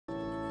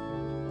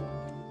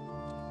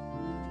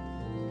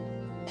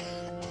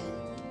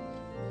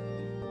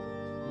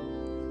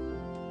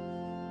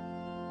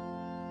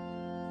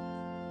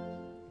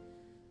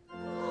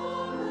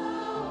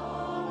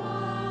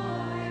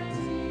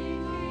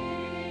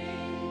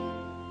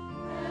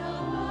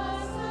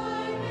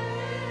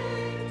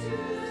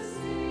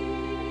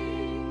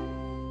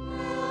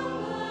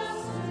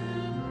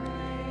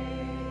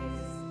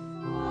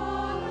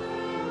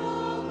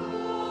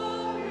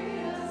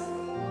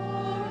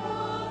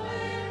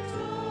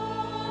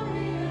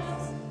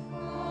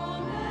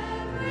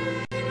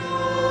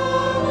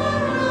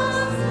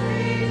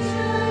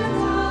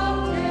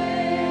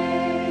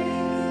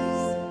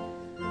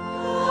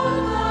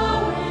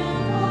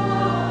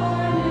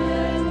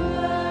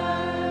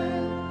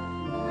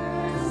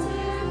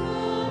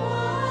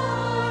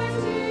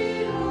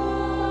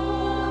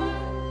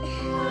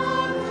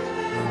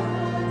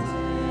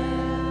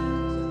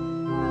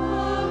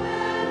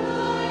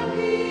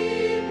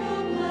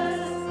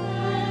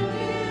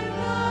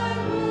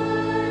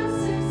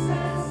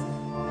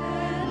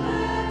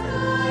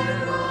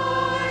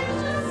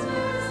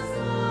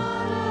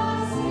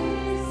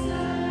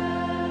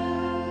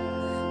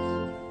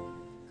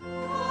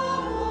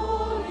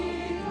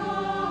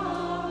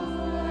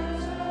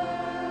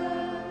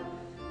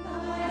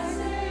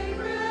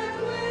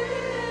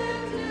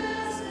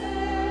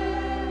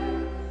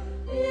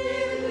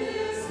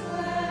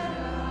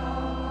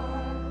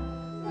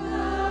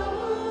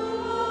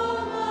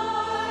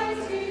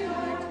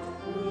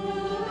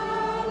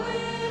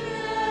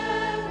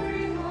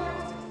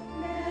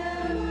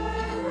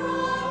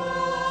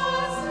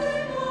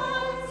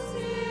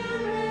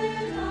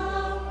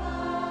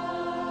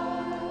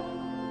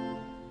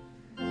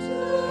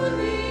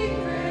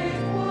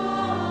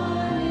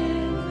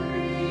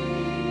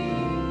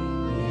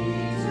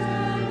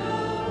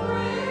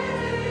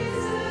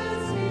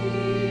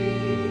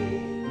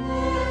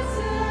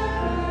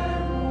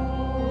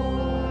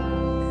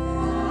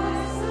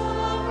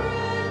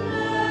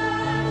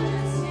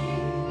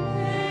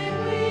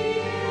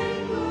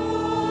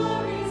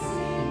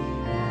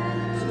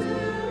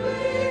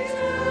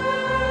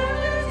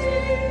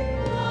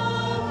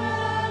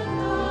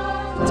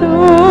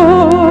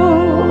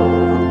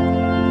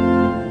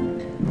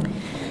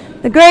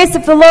The grace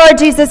of the Lord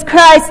Jesus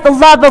Christ, the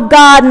love of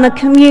God, and the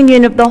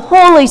communion of the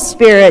Holy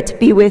Spirit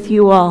be with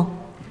you all.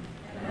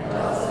 And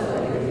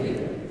also with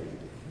you.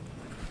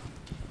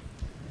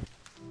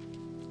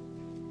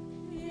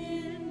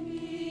 In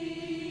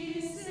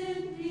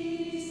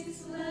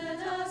peace, let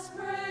us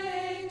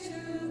pray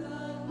to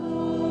the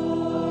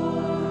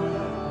Lord.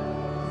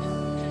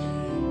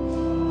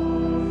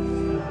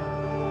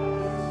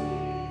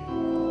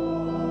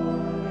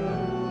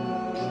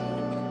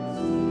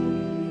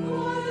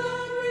 For the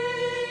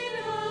reign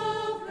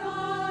of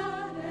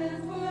God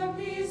and for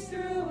peace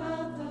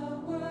throughout the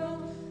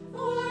world,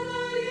 for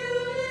the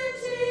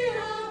unity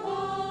of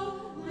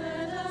all,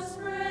 let us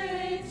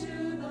pray to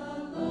the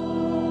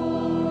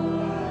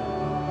Lord.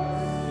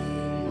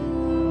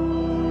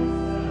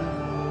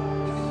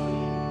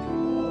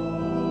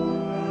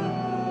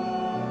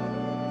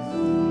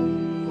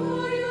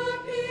 For your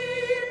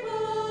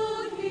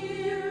people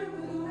here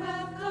who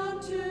have come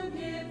to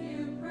give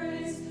you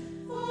praise,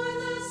 for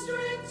the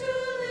strength to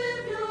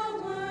live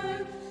your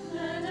word,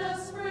 let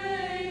us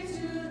pray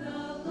to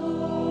the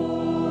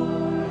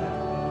Lord.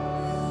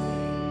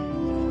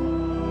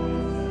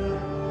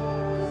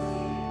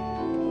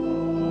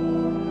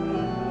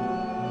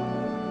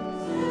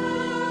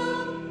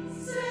 Help,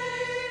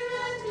 save,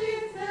 and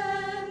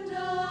defend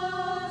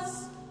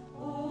us, O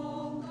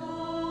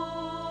God.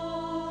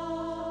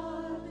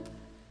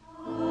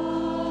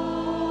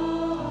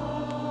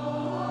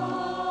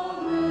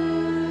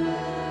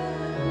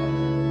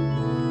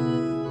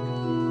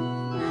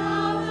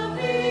 Now the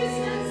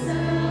feast and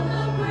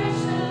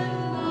celebration,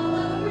 all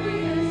of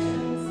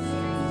creation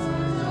sings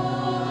for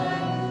joy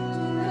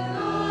to the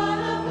God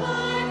of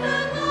life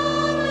and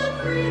love and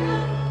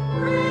freedom,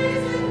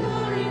 praise and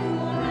glory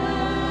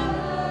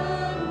forevermore.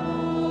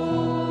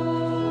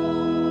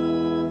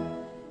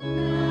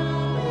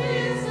 Now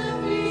is the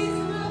feast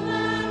of the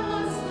Lamb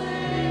once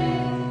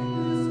slain,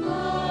 whose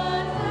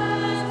blood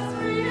has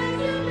freed and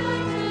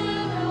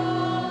united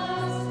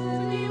us to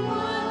be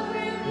one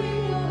great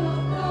people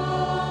of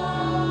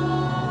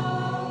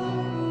God.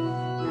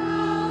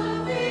 Now the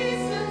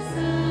feast and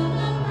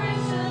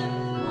celebration,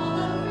 all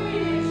of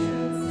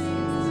creation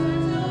sings for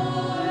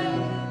joy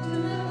to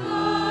the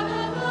God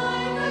of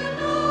life and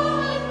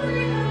love and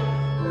freedom,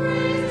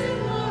 praise and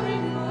glory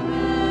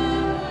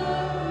forevermore.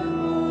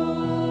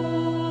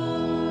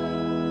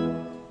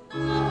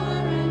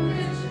 Power and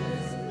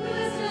riches,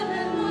 wisdom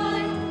and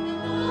might,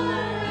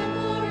 honor and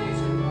glory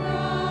to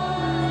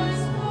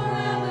Christ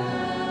forever.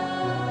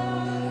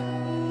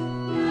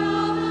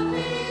 Now the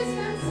feast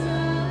and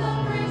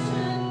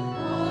celebration,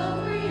 all of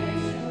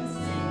creation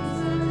sings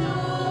for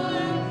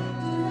joy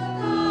to the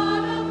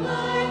God of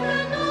life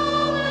and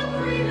love and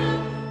freedom,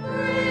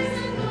 praise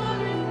and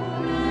glory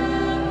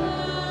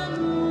forevermore.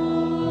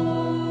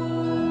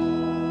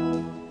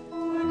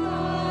 For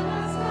God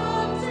has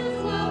come to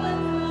dwell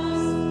with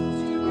us,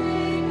 to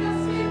make us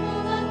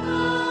people of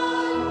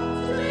God,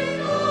 to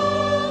make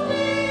all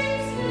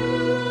things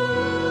new.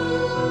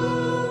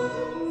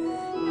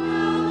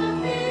 Now the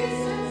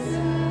feast and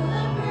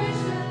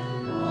celebration,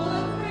 all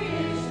of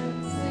creation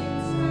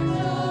sings for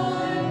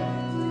joy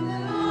to the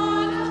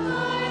God of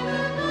life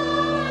and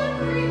love and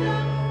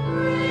freedom,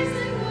 praise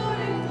and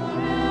glory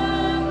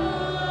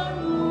forevermore.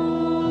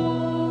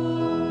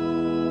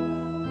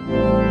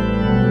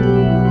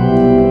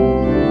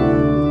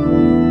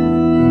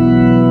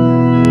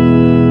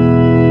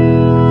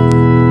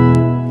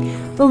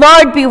 The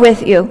Lord be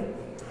with you.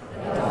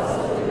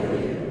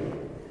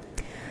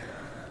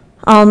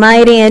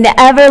 Almighty and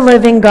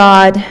ever-living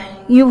God,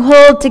 you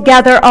hold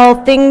together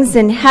all things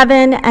in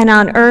heaven and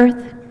on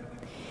earth.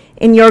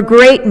 In your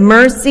great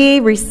mercy,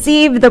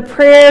 receive the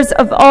prayers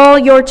of all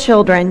your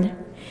children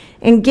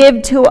and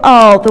give to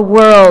all the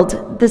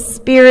world the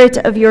spirit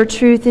of your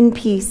truth and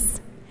peace.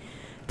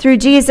 Through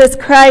Jesus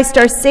Christ,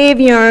 our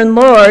Savior and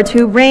Lord,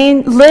 who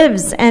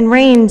lives and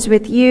reigns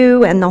with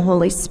you and the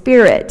Holy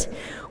Spirit,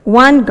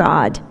 one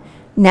God,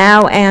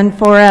 now and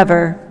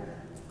forever.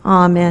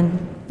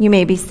 Amen. You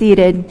may be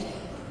seated.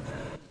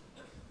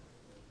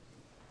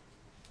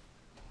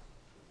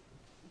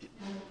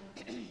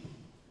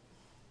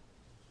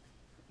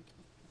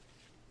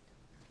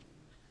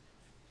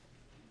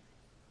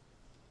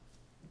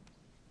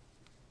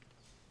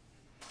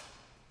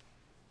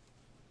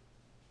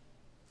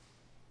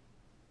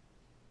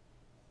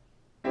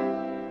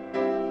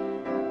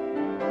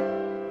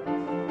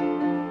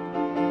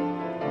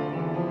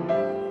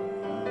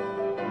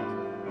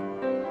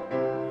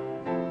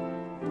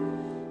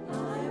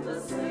 I will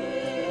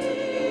sing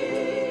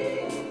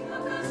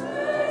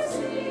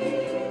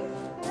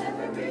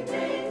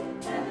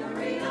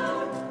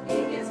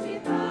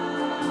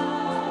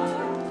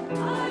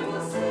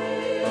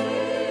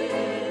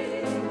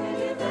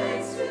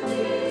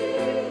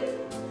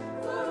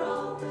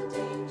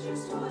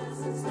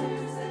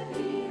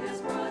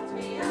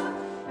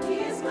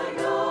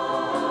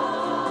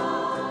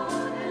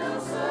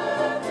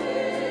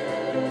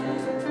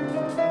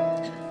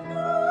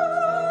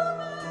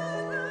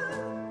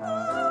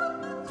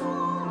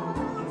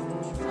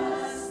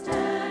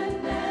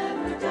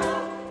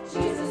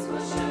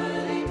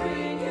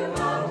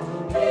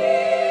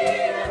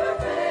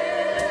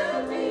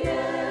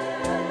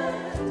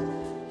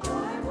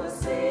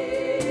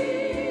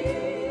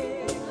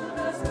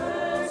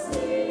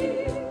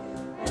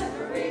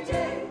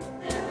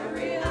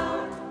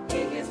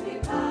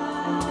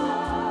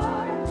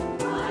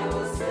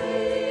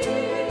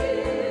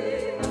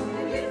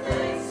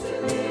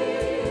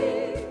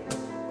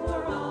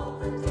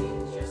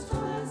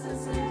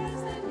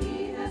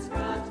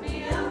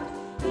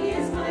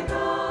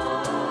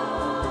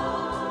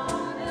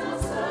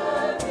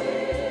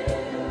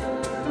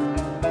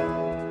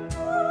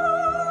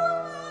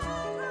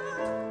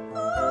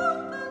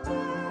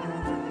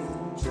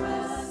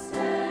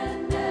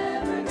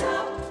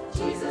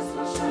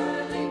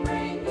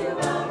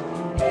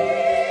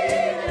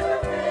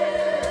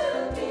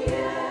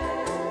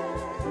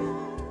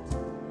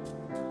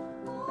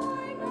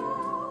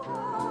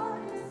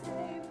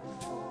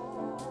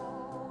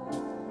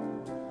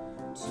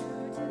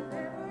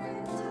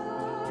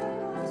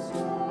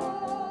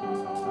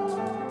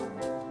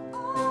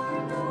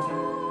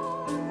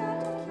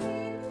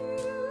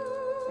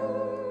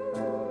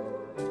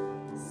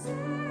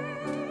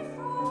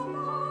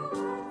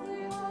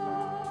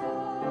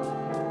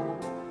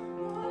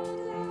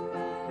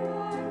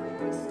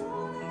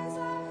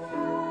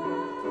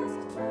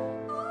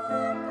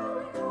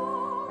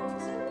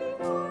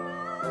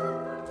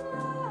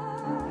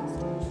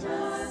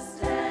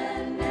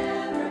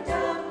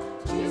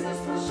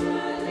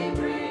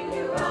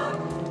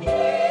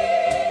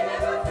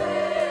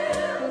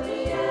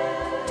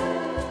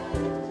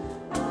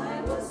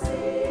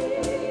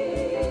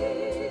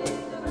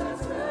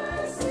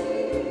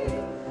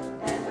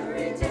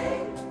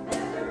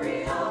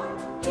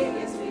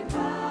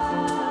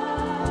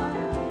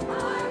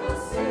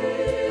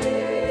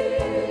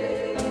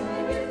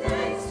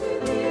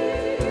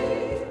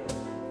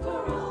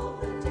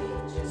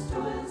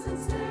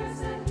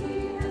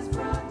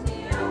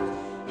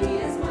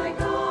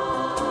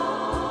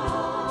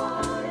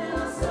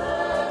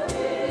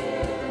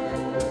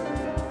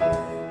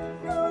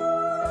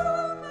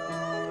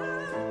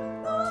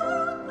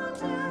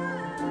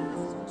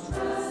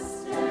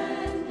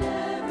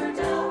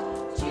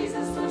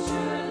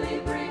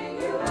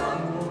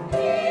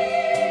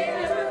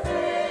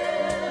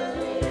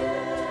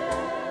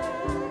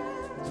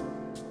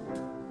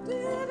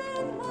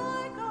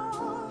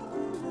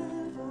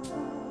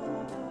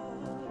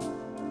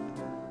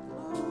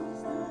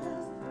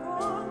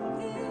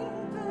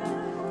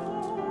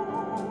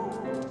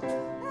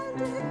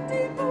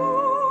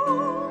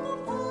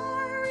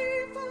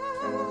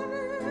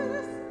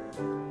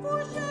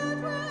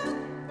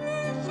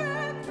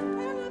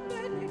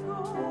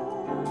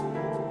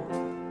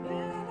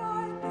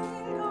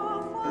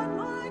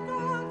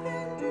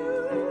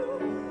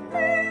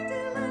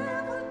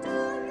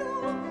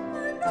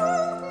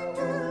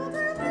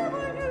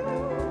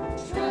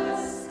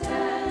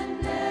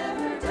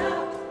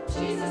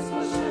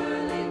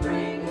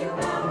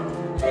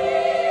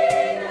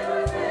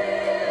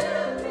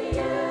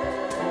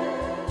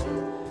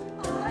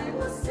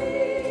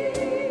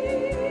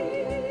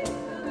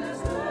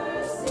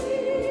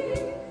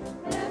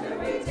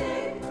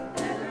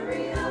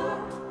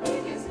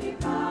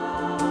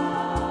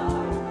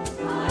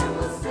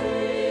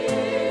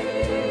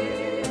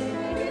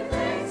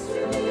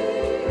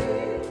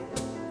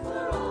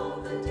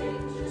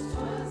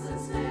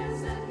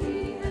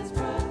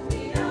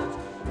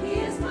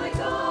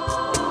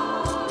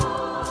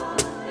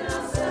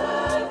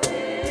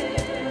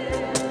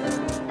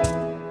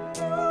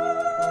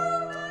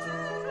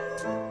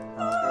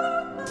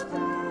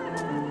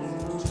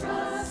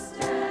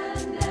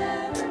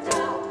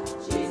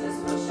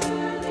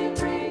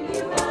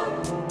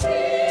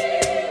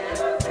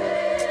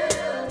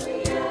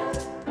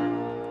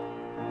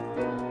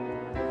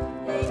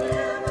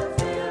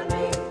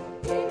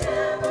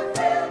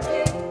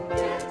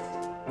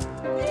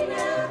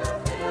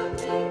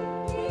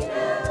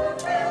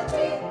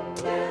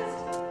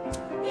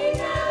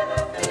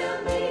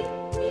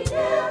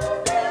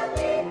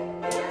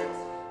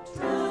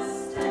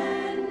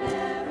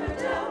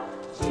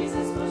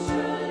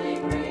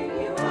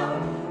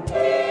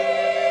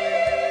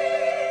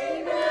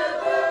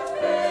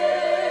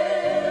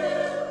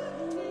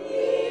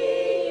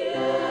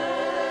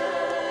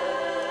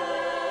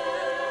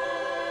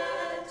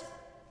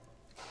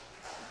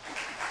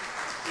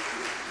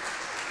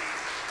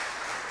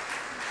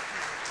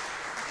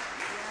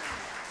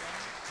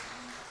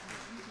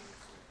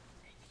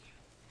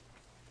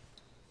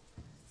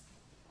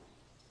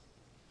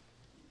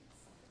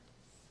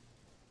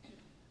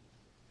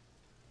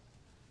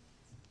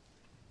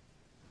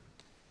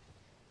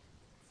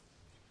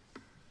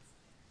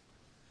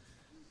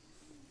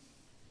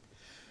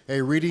A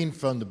reading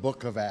from the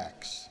book of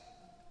Acts.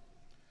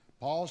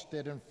 Paul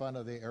stood in front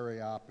of the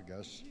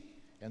Areopagus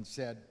and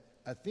said,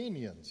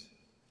 "Athenians,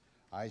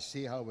 I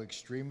see how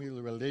extremely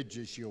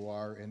religious you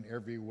are in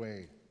every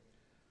way.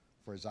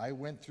 For as I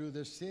went through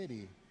the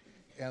city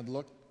and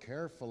looked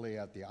carefully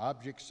at the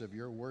objects of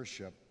your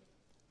worship,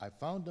 I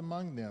found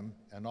among them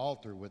an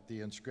altar with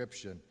the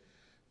inscription,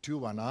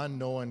 'To an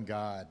unknown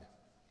God.'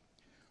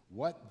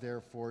 What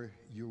therefore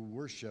you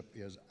worship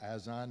is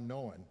as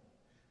unknown.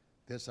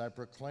 This I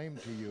proclaim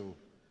to you,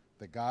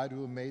 the God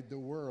who made the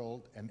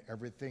world and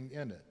everything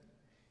in it,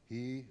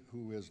 he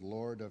who is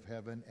Lord of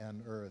heaven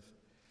and earth,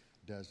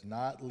 does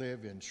not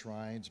live in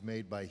shrines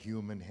made by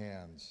human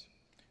hands,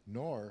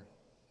 nor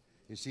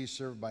is he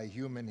served by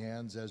human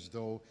hands as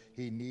though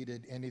he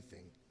needed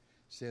anything,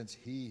 since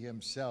he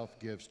himself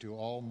gives to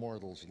all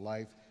mortals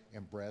life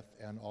and breath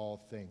and all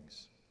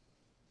things.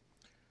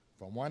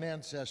 From one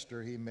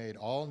ancestor he made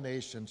all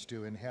nations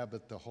to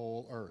inhabit the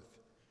whole earth,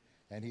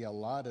 and he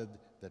allotted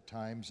the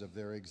times of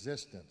their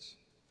existence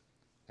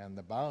and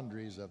the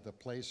boundaries of the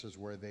places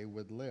where they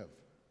would live,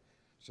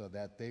 so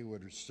that they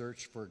would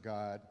search for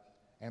God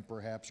and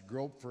perhaps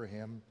grope for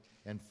him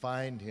and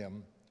find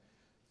him,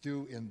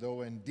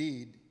 though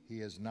indeed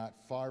he is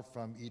not far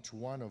from each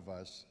one of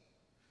us.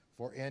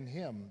 For in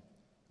him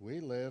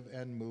we live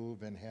and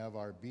move and have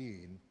our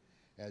being,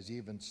 as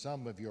even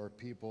some of your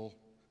people,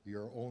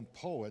 your own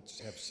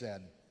poets, have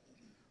said,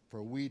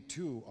 for we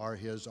too are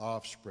his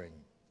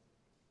offspring.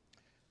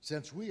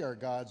 Since we are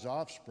God's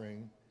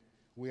offspring,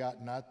 we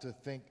ought not to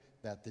think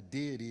that the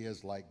deity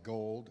is like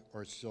gold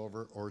or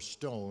silver or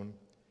stone,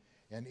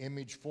 an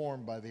image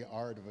formed by the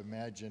art of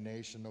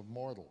imagination of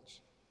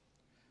mortals.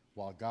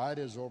 While God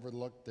has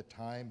overlooked the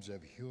times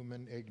of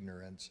human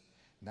ignorance,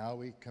 now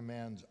he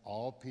commands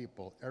all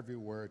people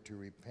everywhere to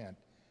repent,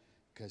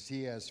 because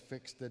he has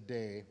fixed a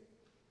day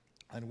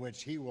on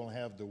which he will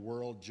have the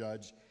world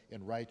judged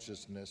in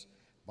righteousness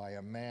by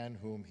a man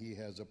whom he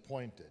has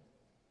appointed.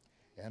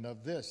 And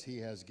of this he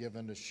has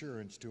given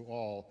assurance to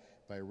all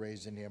by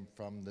raising him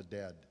from the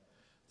dead."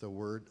 The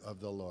word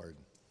of the Lord.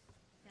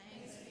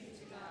 Thanks be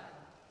to God.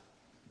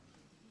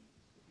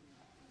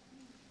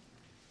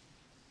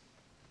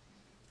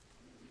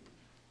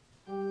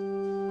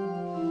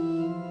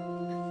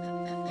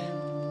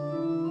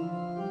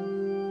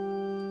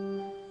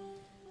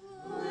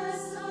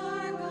 Bless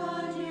our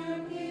God,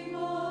 you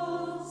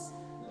peoples.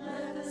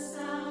 Let the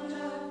sound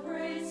of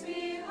praise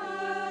be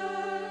heard.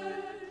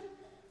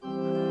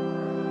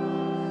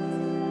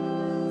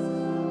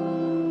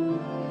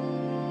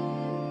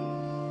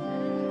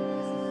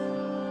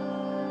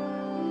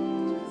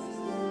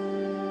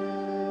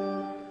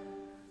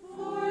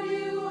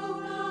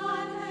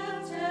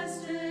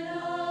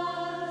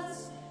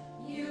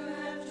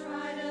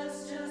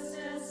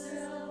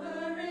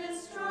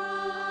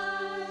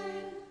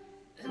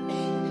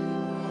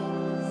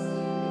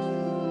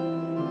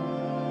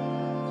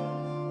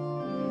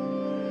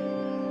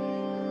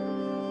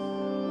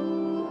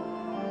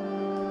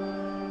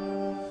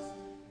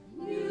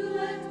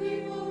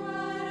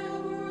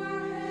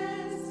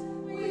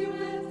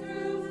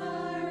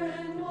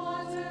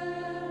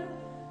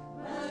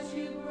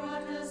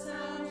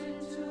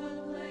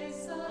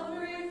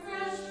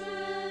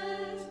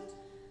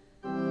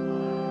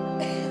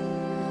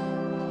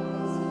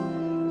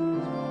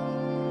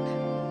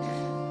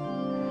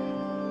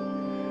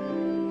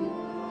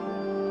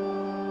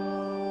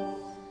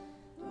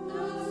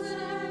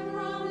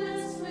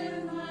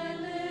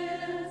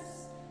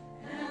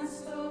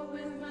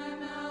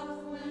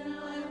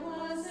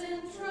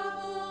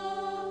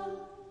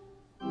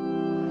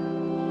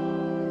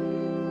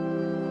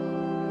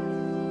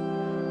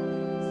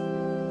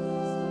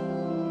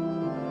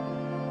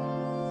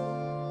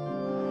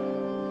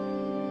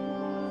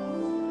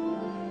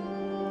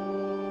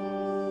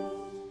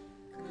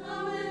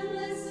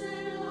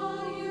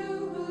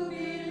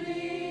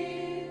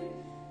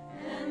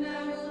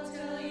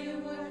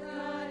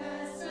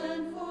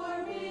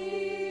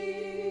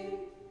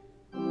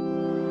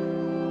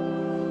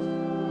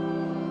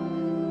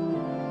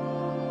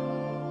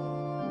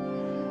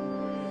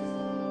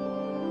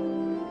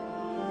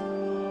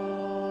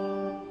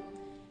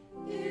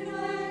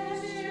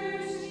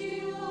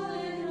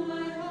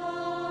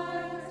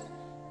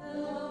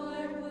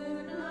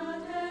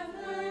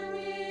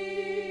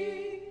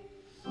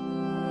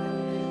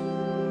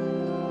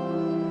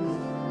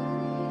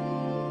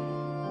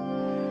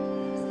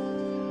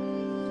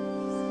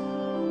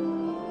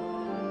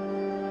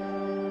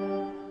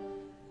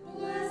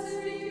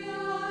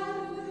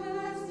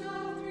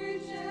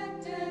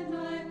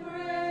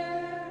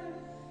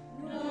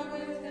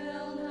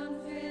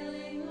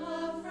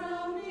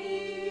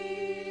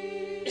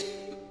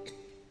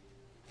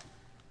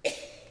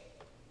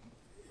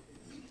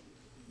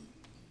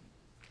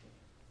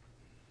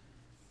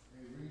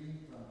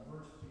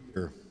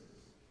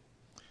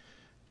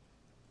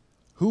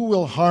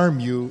 will harm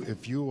you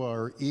if you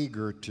are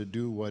eager to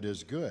do what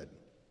is good.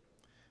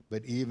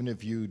 But even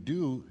if you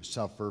do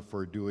suffer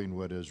for doing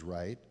what is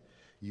right,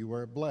 you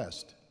are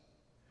blessed.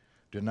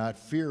 Do not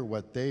fear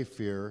what they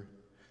fear.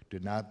 Do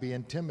not be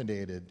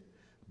intimidated,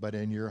 but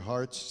in your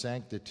hearts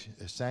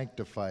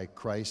sanctify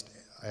Christ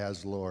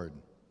as Lord.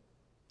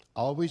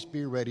 Always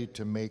be ready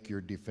to make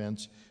your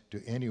defense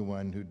to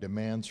anyone who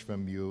demands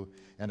from you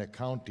an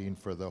accounting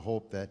for the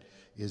hope that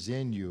is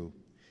in you,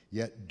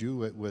 yet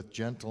do it with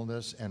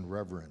gentleness and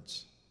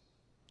reverence.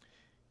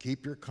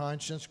 Keep your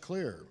conscience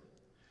clear,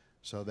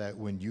 so that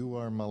when you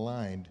are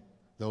maligned,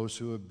 those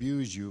who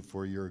abuse you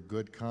for your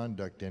good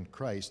conduct in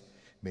Christ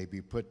may be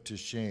put to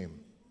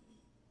shame.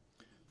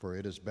 For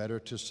it is better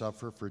to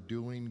suffer for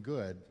doing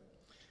good,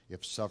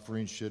 if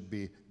suffering should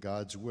be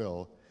God's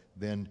will,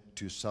 than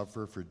to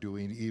suffer for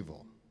doing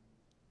evil.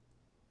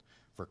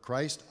 For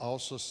Christ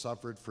also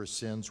suffered for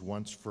sins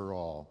once for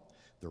all,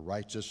 the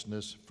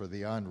righteousness for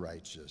the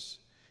unrighteous,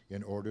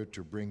 in order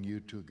to bring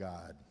you to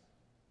God.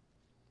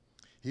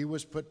 He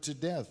was put to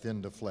death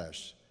in the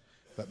flesh,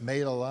 but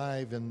made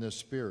alive in the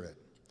Spirit,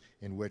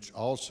 in which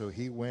also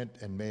he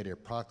went and made a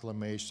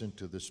proclamation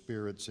to the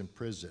spirits in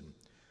prison,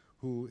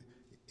 who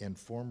in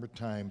former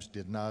times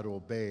did not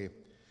obey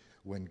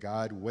when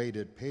God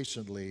waited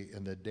patiently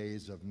in the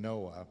days of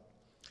Noah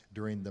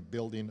during the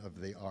building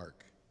of the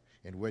ark,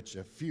 in which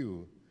a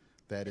few,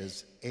 that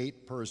is,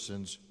 8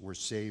 persons, were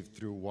saved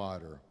through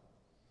water.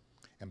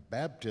 And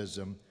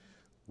baptism,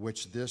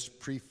 which this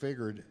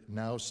prefigured,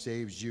 now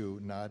saves you,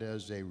 not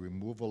as a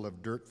removal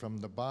of dirt from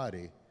the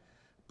body,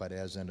 but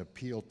as an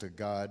appeal to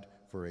God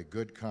for a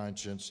good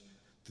conscience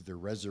through the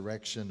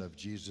resurrection of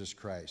Jesus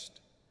Christ,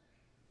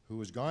 who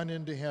has gone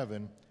into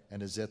heaven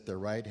and is at the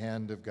right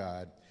hand of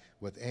God,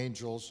 with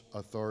angels,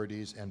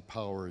 authorities, and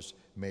powers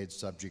made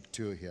subject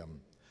to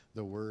him.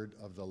 The word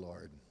of the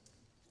Lord.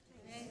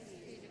 Thanks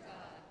be to God.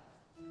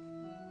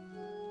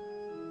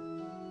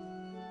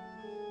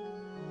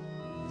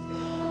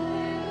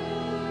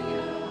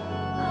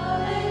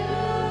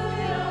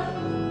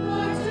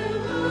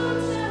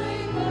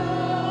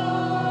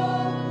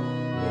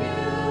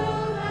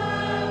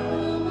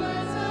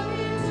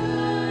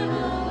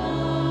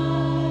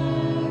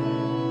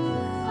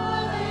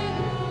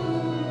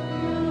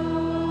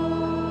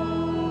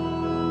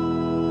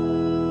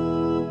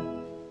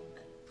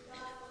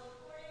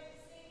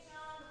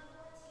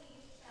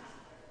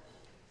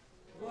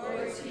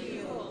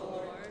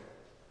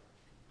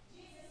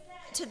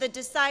 To the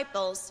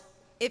disciples,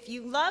 "If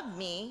you love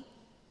me,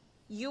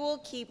 you will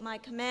keep my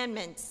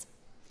commandments.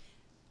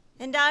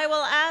 And I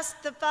will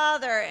ask the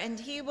Father, and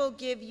he will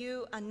give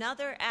you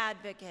another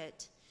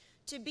advocate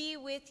to be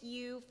with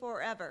you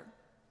forever.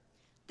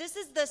 This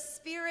is the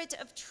Spirit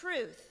of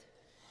truth,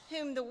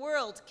 whom the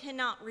world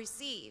cannot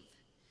receive,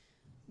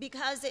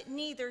 because it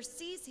neither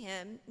sees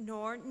him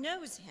nor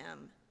knows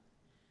him.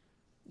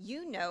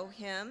 You know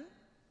him,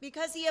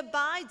 because he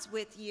abides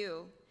with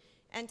you,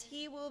 and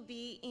he will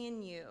be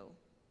in you.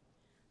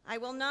 I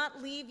will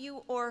not leave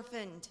you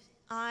orphaned.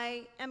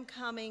 I am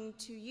coming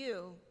to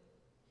you.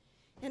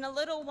 In a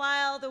little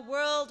while the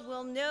world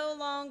will no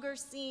longer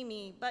see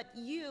me, but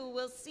you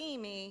will see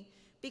me.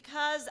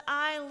 Because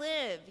I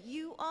live,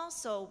 you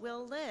also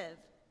will live.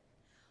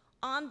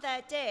 On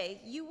that day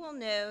you will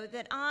know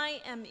that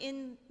I am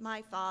in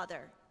my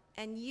Father,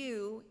 and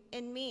you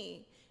in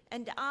me,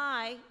 and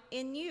I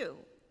in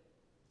you.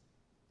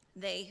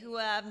 They who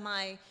have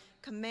my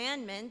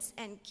commandments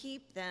and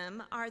keep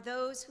them are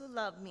those who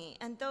love me,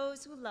 and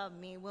those who love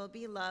me will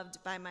be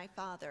loved by my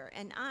Father,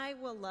 and I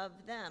will love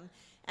them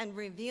and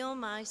reveal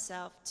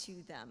myself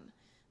to them."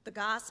 The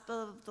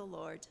gospel of the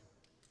Lord.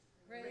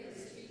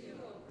 Praise to you,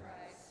 O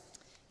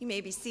Christ. You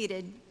may be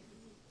seated.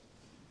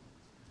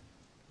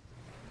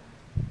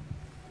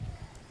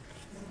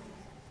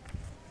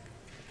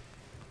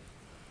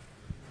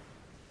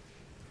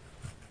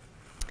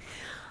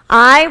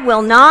 I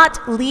will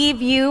not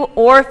leave you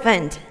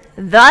orphaned.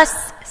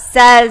 Thus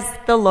says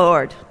the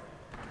Lord.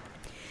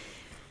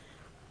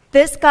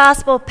 This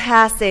gospel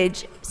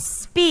passage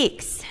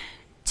speaks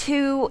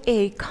to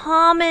a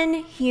common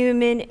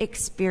human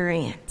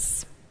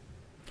experience.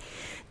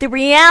 The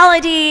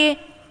reality,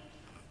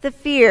 the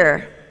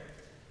fear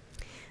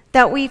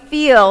that we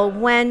feel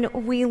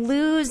when we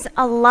lose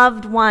a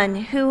loved one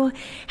who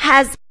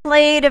has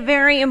played a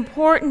very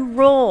important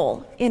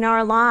role in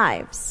our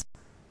lives.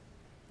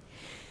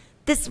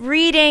 This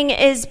reading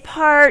is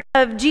part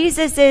of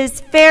Jesus'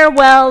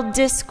 farewell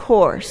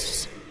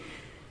discourse,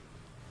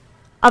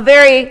 a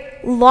very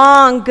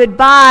long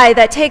goodbye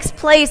that takes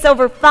place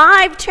over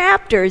 5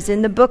 chapters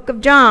in the book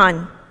of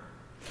John.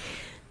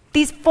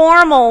 These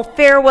formal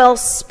farewell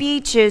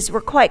speeches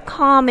were quite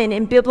common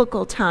in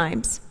biblical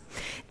times.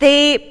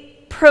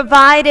 They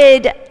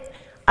provided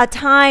a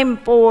time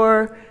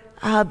for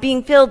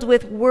being filled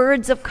with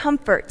words of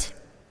comfort,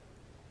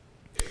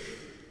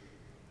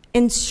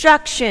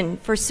 instruction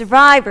for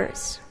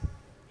survivors,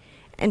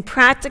 and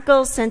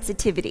practical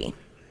sensitivity.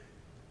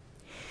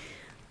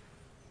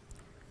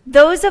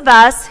 Those of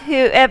us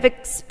who have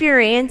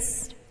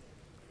experienced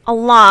a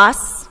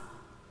loss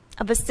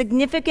of a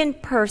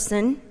significant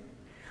person,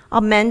 a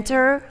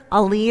mentor,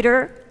 a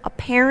leader, a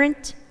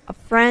parent, a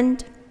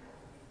friend,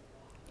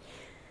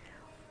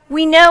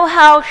 we know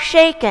how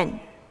shaken,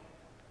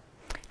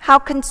 how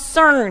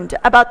concerned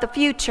about the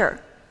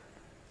future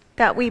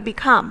that we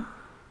become.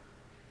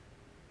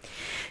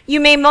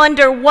 You may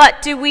wonder,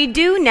 what do we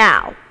do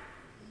now?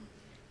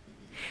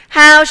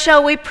 How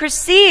shall we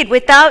proceed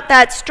without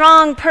that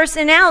strong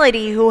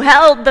personality who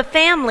held the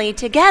family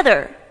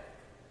together?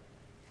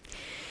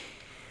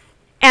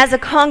 As a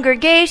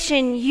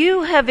congregation,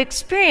 you have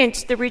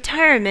experienced the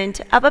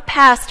retirement of a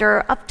pastor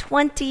of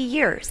 20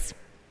 years.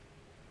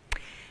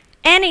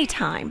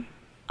 Anytime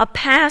a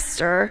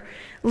pastor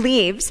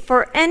leaves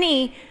for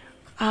any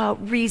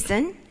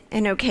reason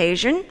and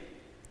occasion,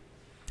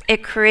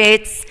 it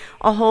creates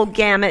a whole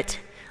gamut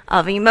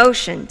of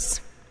emotions.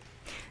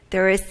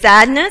 There is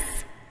sadness,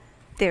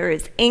 there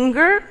is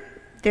anger,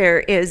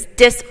 there is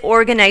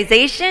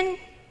disorganization,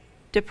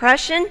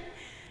 depression,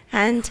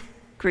 and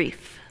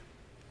grief.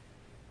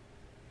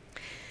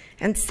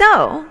 And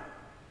so,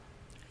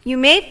 you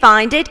may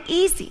find it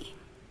easy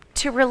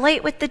to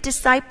relate with the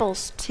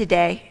disciples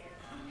today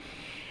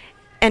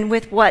and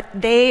with what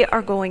they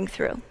are going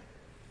through.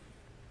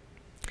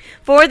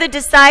 For the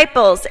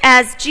disciples,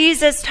 as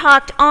Jesus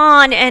talked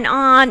on and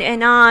on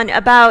and on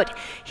about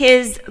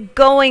his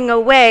going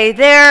away,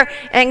 their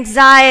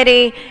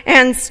anxiety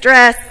and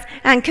stress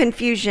and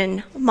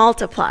confusion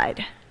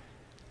multiplied.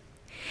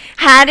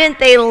 Hadn't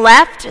they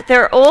left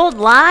their old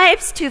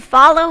lives to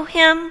follow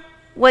him?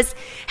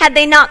 Had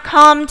they not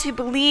come to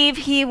believe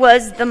he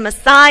was the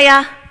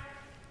Messiah?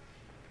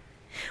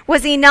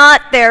 Was he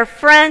not their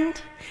friend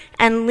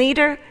and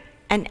leader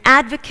and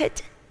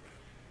advocate?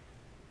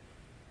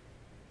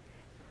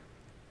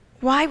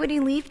 Why would he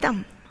leave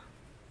them?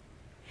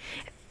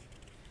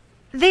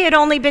 They had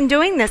only been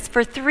doing this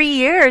for 3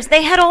 years.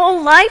 They had a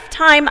whole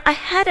lifetime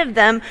ahead of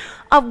them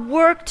of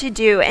work to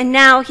do, and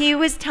now he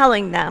was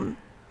telling them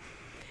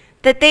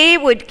that they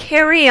would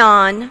carry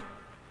on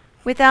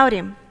without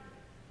him.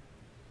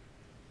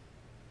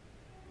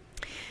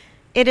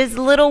 It is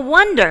little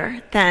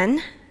wonder,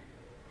 then,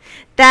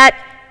 that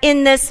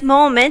in this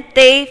moment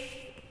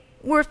they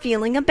were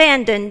feeling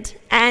abandoned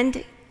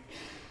and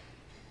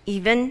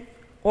even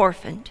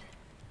orphaned.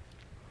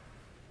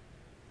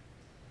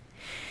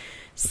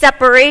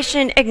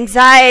 Separation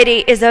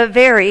anxiety is a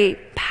very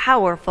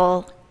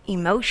powerful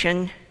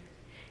emotion,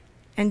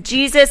 and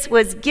Jesus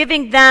was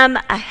giving them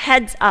a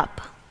heads up.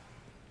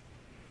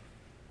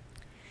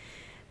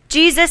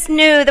 Jesus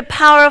knew the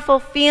powerful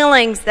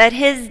feelings that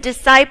his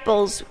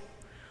disciples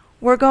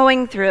were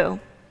going through.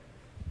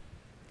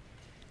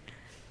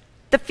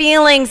 The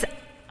feelings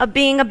of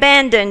being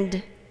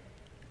abandoned,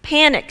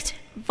 panicked,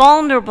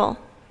 vulnerable,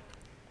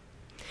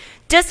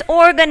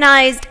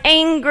 disorganized,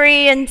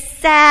 angry, and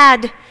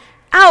sad,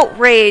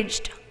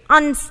 outraged,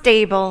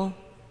 unstable,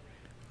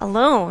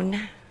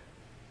 alone.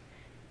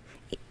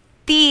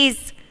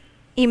 These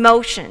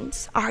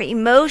emotions are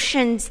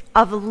emotions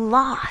of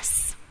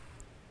loss,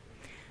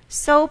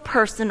 so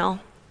personal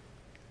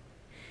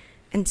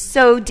and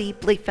so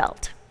deeply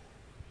felt.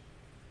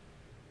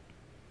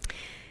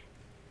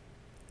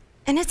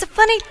 And it's a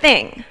funny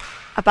thing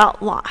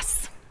about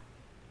loss.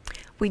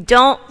 We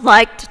don't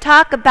like to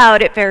talk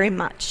about it very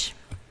much.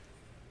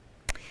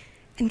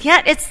 And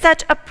yet it's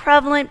such a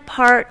prevalent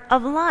part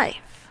of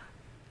life.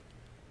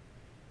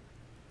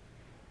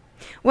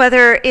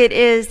 Whether it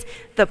is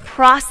the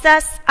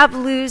process of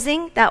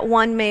losing that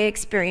one may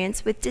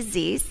experience with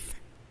disease,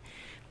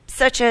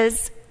 such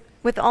as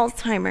with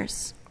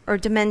Alzheimer's or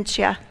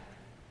dementia,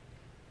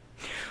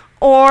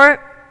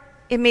 or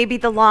it may be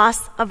the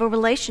loss of a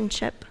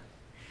relationship,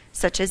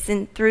 such as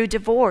through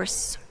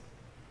divorce,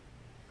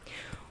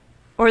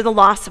 or the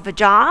loss of a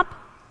job,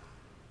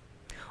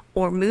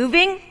 or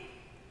moving,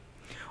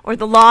 or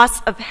the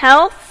loss of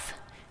health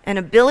and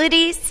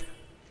abilities.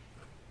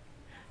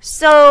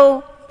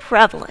 So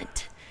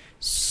prevalent,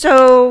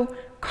 so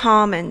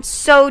common,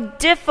 so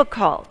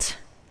difficult,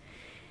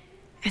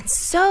 and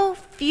so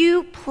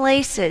few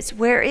places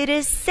where it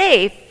is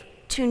safe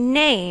to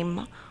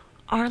name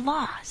our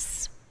loss.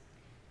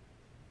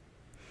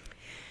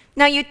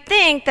 Now you'd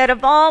think that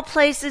of all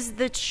places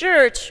the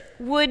church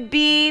would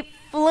be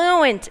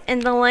fluent in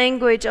the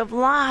language of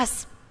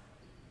loss,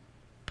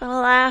 but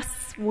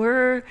alas,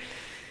 we're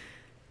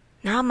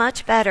not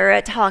much better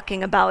at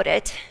talking about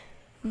it.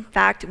 In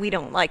fact, we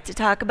don't like to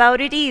talk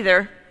about it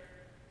either.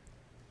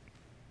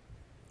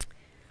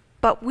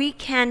 But we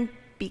can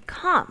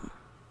become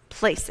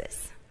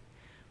places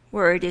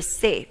where it is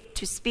safe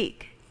to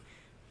speak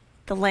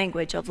the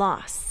language of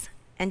loss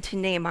and to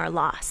name our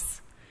loss.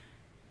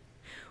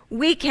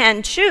 We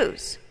can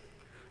choose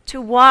to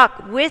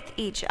walk with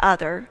each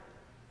other,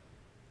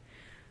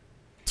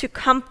 to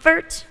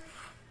comfort,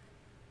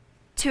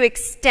 to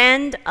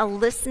extend a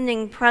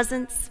listening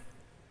presence,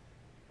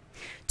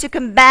 to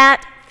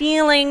combat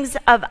feelings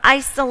of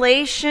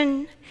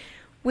isolation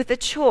with a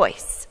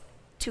choice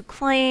to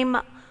claim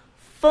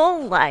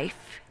full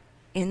life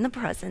in the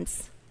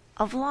presence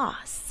of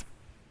loss.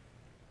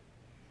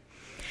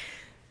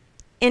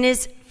 in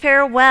his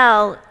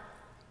farewell,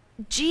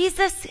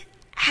 Jesus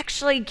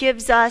actually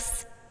gives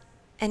us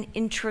an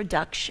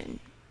introduction.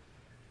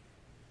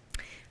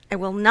 I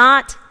will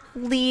not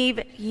leave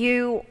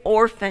you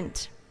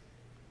orphaned.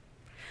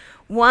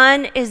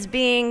 One is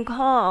being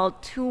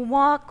called to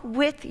walk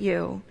with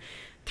you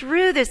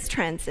through this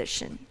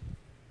transition.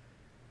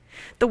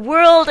 The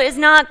world is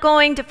not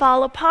going to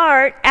fall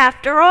apart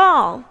after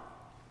all.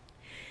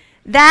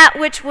 That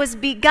which was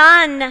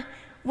begun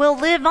will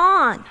live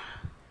on.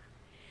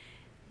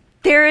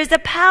 There is a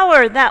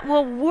power that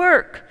will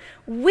work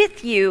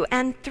with you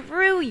and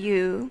through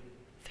you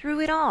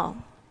through it all.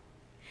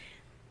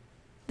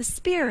 The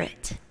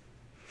Spirit.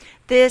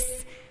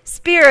 This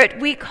Spirit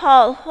we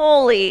call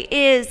holy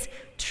is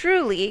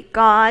truly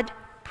God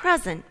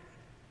present.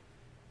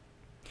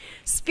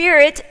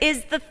 Spirit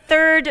is the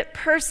third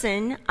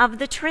person of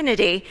the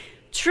Trinity,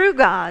 true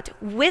God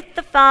with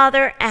the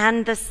Father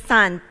and the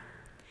Son.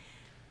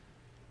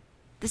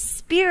 The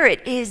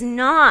Spirit is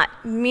not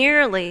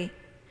merely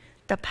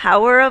the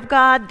power of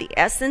God, the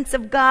essence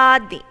of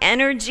God, the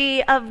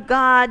energy of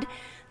God.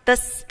 The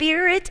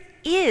Spirit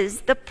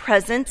is the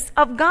presence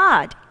of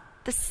God.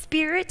 The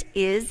Spirit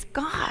is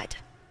God.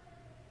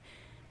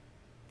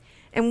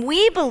 And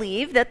we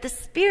believe that the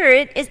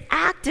Spirit is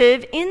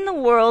active in the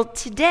world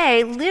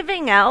today,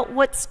 living out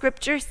what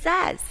Scripture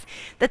says,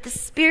 that the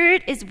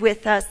Spirit is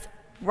with us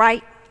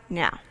right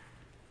now.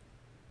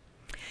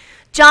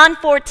 John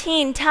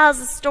 14 tells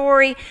the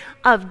story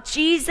of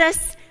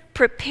Jesus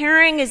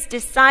preparing his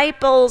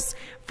disciples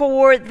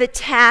for the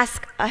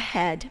task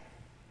ahead.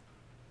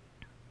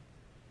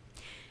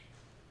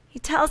 He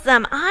tells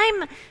them,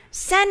 I'm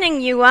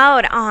sending you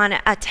out on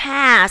a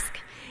task,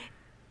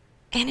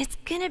 and it's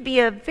going to be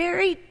a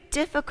very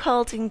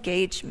difficult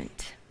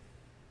engagement.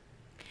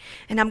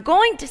 And I'm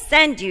going to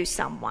send you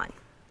someone,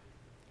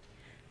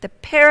 the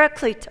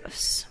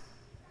Parakletos,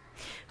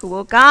 who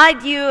will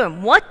guide you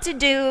in what to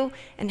do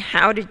and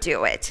how to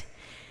do it.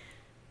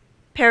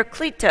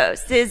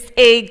 Parakletos is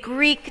a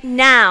Greek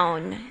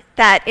noun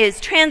that is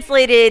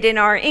translated in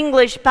our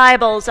English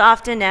Bibles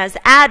often as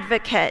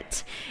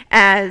advocate,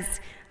 as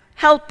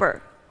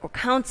helper or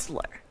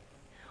counselor.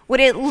 What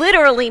it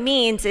literally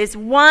means is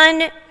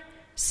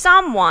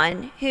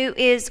someone who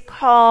is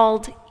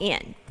called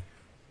in.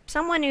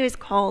 Someone who is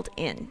called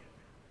in.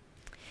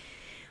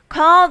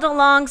 Called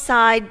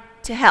alongside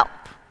to help,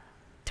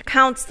 to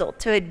counsel,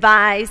 to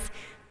advise,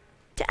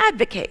 to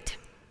advocate.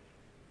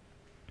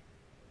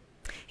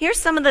 Here's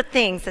some of the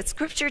things that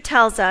Scripture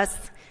tells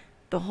us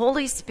the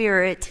Holy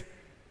Spirit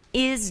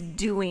is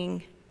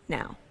doing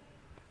now.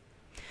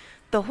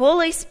 The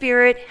Holy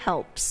Spirit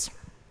helps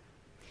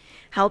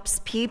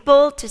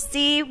people to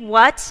see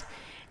what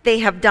they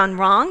have done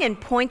wrong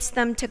and points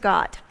them to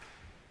God.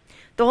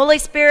 The Holy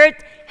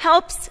Spirit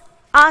helps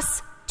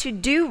us to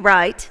do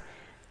right,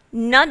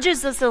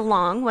 nudges us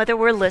along whether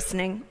we're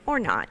listening or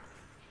not.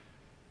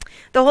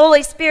 The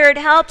Holy Spirit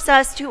helps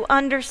us to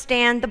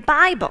understand the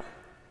Bible,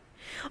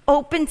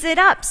 opens it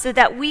up so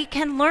that we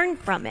can learn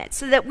from it,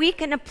 so that we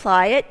can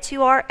apply it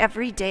to our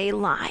everyday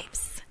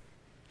lives.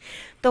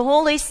 The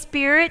Holy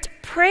Spirit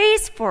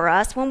prays for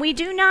us when we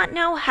do not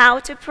know how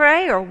to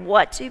pray or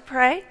what to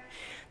pray.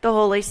 The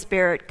Holy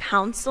Spirit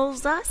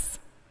counsels us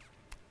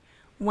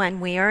when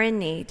we are in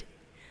need.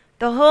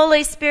 The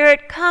Holy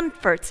Spirit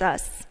comforts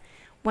us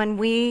when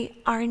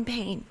we are in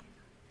pain.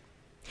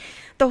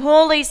 The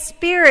Holy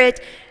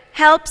Spirit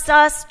helps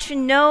us to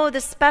know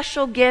the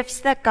special gifts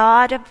that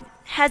God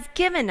has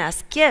given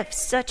us,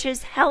 gifts such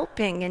as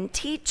helping and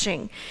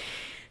teaching,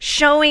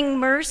 showing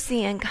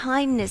mercy and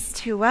kindness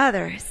to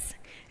others,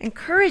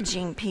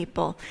 encouraging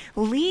people,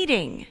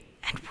 leading,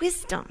 and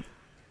wisdom.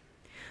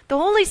 The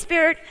Holy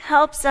Spirit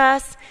helps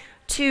us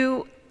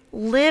to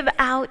live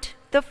out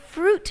the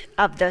fruit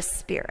of the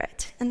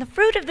Spirit. And the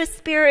fruit of the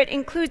Spirit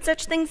includes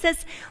such things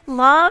as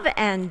love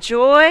and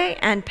joy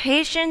and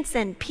patience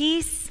and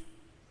peace,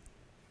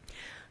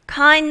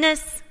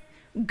 kindness,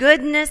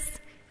 goodness,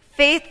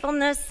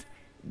 faithfulness,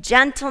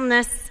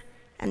 gentleness,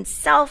 and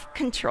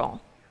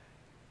self-control.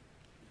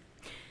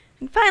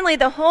 And finally,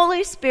 the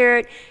Holy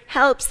Spirit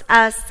helps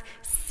us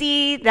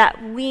see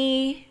that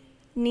we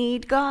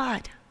need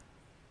God.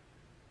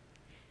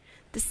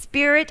 The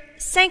Spirit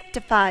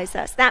sanctifies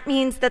us. That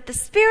means that the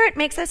Spirit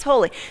makes us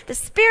holy. The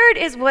Spirit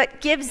is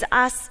what gives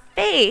us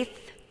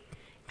faith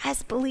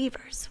as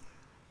believers.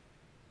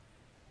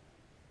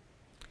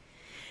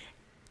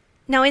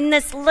 Now, in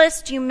this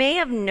list, you may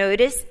have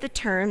noticed the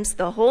terms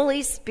 "the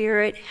Holy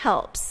Spirit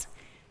helps"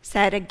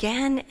 said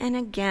again and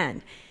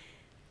again.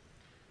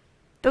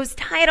 Those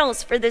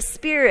titles for the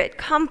Spirit: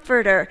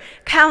 Comforter,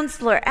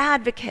 Counselor,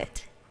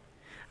 Advocate,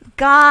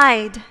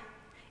 Guide,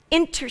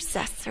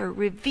 Intercessor,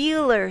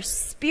 Revealer,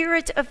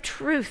 Spirit of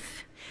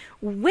Truth,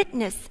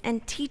 Witness,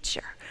 and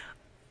Teacher,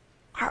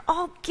 are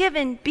all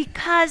given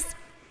because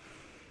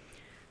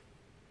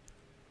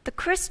the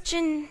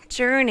Christian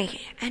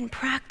journey and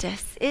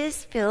practice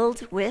is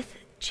filled with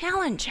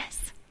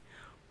challenges.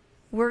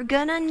 We're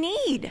gonna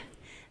need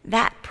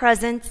that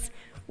presence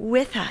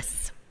with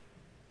us.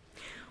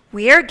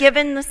 We are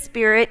given the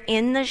Spirit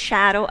in the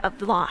shadow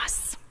of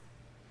loss.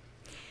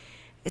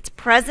 Its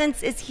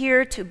presence is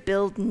here to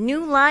build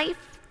new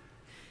life,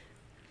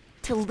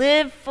 to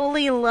live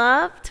fully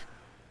loved,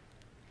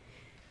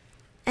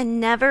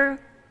 and never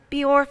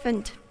be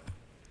orphaned.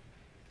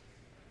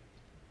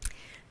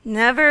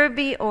 Never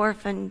be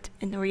orphaned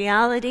in the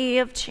reality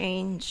of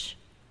change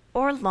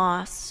or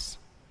loss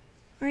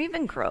or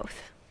even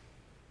growth.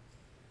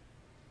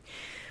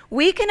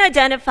 We can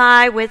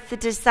identify with the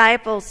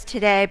disciples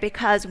today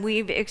because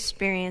we've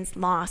experienced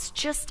loss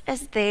just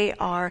as they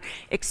are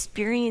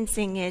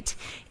experiencing it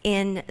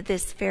in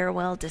this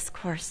farewell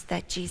discourse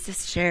that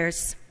Jesus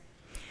shares.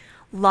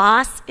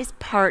 Loss is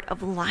part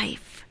of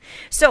life.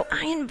 So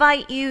I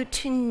invite you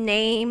to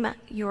name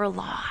your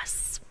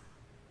loss.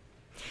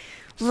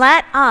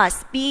 Let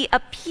us be a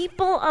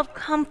people of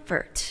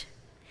comfort,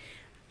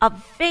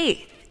 of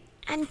faith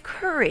and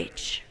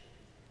courage.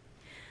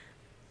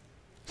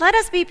 Let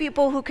us be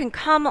people who can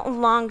come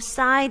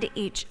alongside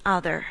each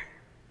other.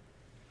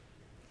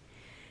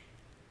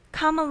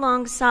 Come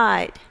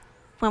alongside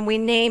when we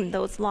name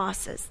those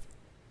losses.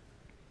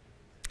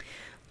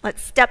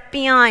 Let's step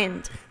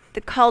beyond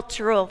the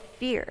cultural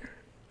fear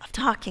of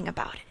talking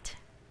about it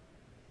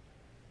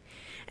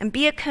and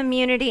be a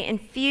community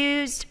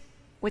infused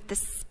with the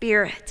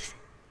Spirit,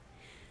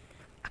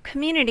 a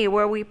community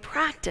where we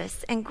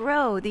practice and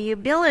grow the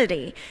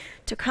ability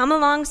to come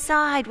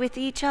alongside with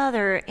each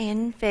other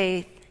in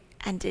faith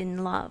and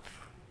in love.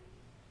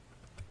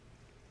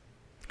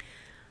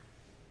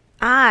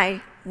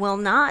 I will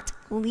not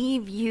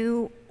leave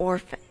you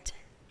orphaned,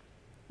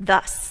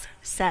 thus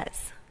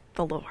says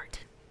the Lord.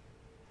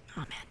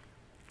 Amen.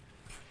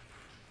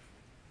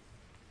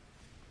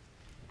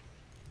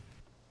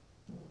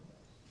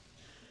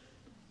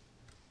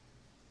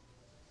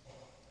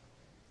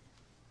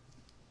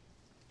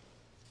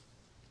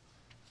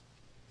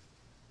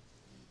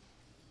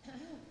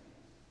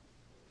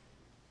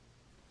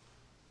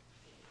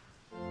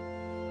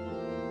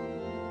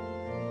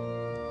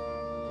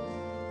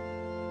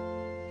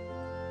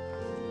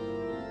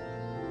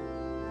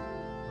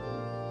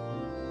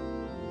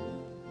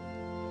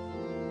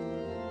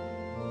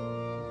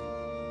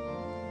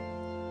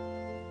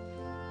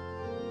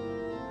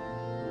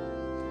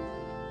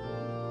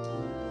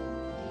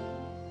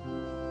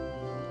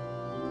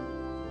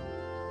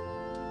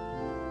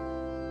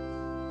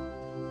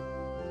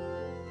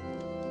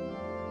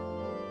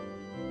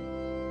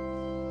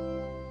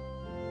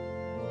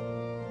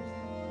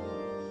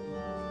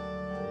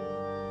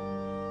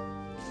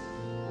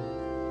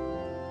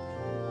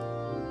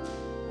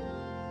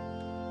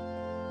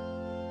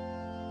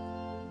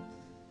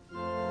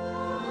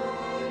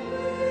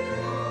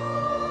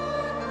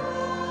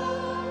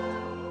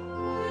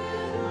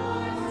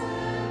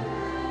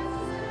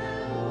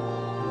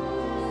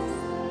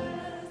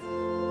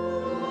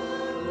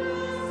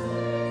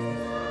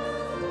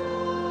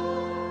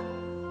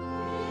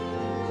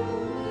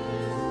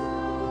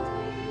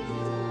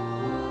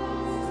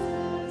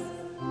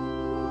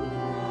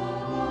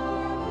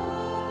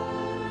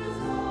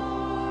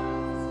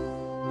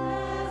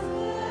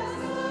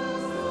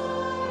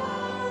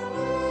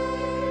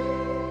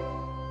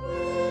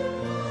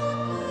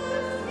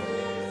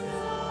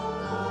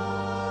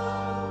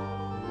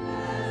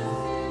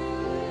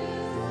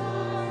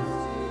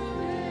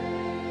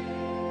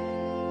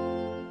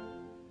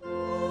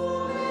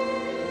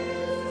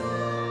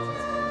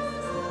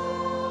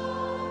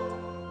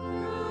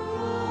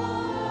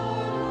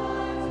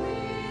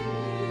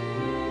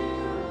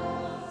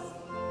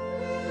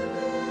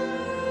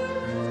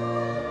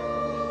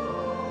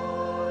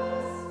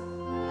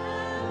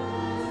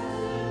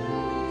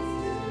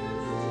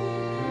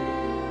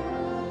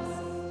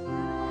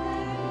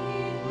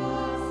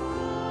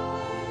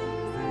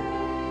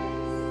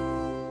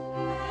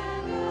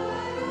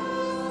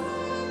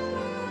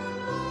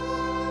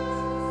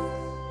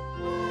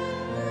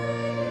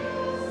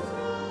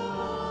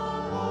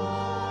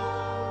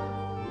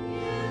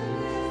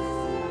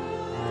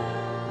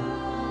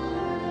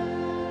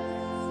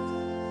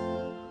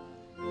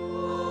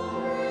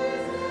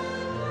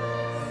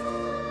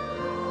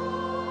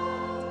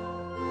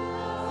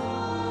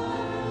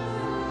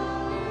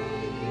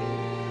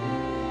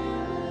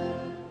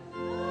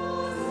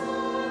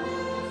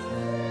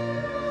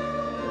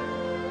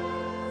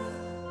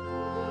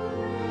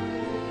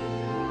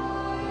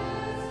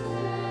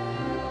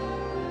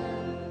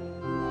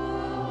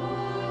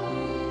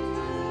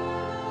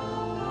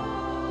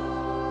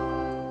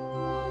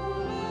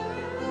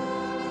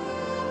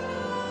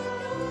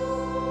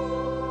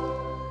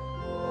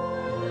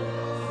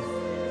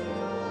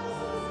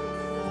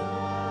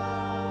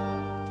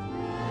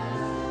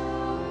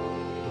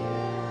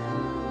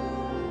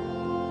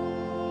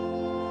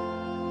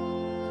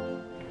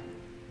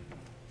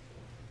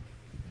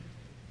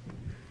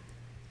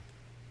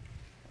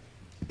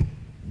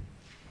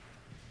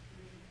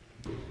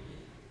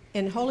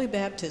 In holy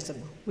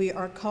baptism, we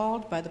are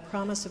called by the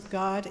promise of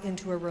God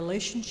into a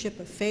relationship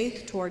of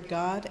faith toward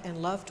God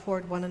and love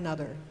toward one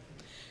another.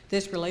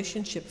 This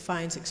relationship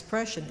finds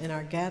expression in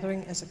our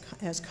gathering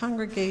as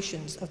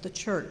congregations of the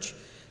church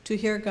to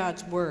hear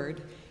God's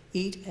word,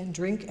 eat and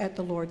drink at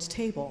the Lord's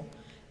table,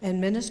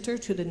 and minister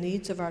to the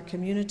needs of our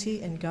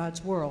community and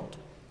God's world.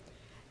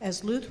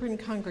 As Lutheran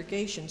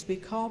congregations, we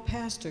call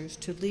pastors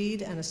to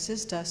lead and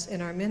assist us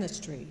in our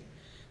ministry,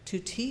 to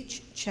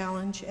teach,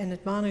 challenge, and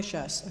admonish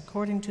us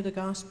according to the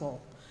gospel,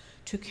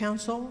 to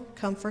counsel,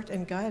 comfort,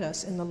 and guide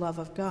us in the love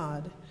of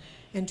God,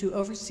 and to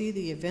oversee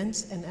the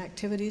events and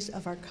activities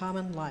of our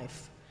common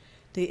life.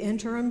 The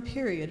interim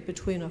period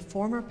between a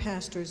former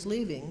pastor's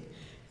leaving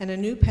and a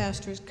new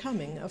pastor's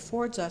coming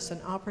affords us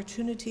an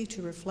opportunity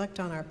to reflect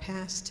on our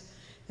past,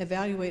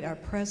 evaluate our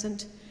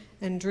present,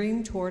 and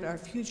dream toward our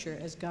future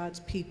as God's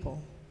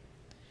people.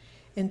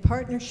 In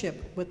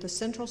partnership with the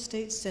Central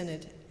State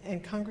Synod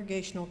and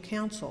Congregational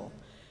Council,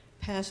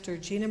 Pastor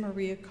Gena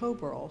Maria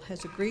Koeberl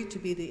has agreed to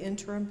be the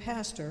interim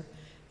pastor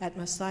at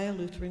Messiah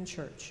Lutheran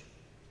Church.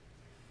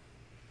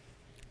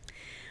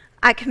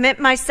 I commit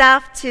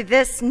myself to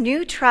this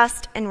new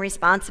trust and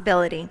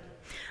responsibility.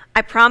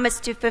 I promise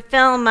to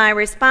fulfill my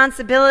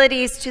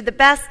responsibilities to the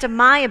best of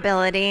my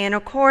ability in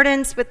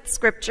accordance with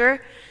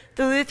Scripture,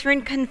 the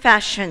Lutheran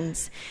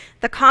confessions,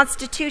 the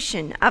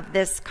constitution of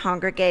this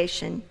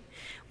congregation.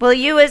 Will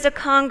you as a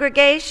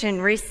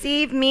congregation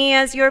receive me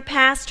as your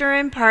pastor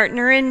and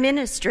partner in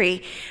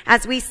ministry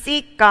as we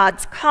seek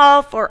God's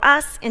call for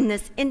us in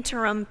this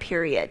interim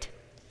period?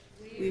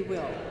 We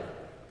will.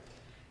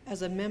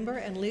 As a member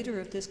and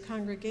leader of this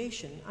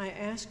congregation, I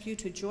ask you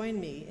to join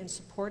me in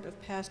support of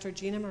Pastor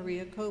Gena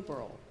Maria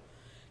Koeberl,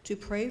 to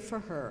pray for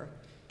her,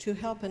 to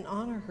help and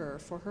honor her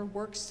for her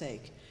work's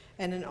sake,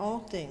 and in all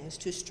things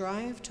to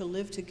strive to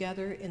live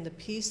together in the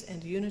peace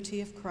and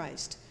unity of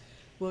Christ.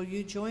 Will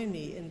you join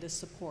me in this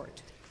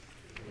support?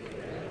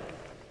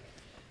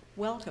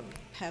 Welcome,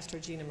 Pastor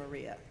Gena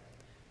Maria.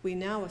 We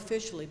now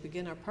officially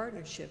begin our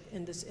partnership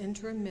in this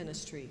interim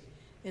ministry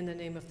in the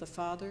name of the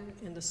Father,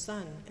 and the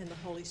Son, and the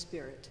Holy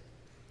Spirit.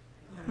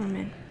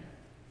 Amen.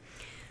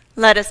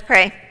 Let us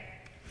pray.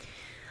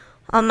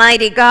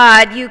 Almighty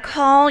God, you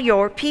call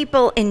your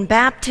people in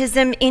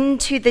baptism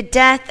into the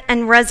death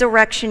and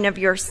resurrection of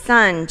your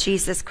Son,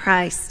 Jesus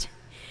Christ.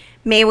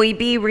 May we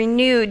be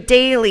renewed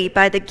daily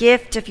by the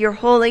gift of your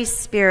Holy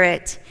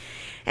Spirit,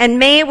 and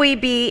may we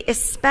be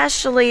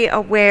especially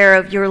aware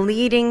of your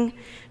leading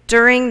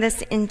during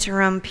this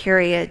interim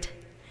period.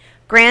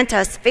 Grant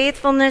us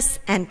faithfulness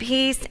and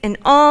peace in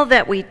all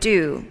that we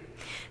do,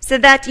 so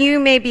that you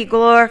may be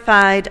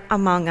glorified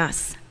among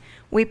us.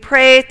 We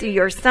pray through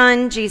your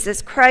Son,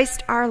 Jesus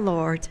Christ our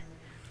Lord.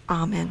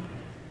 Amen.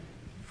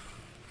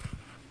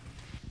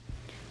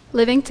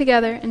 Living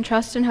together in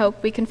trust and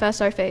hope, we confess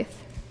our faith.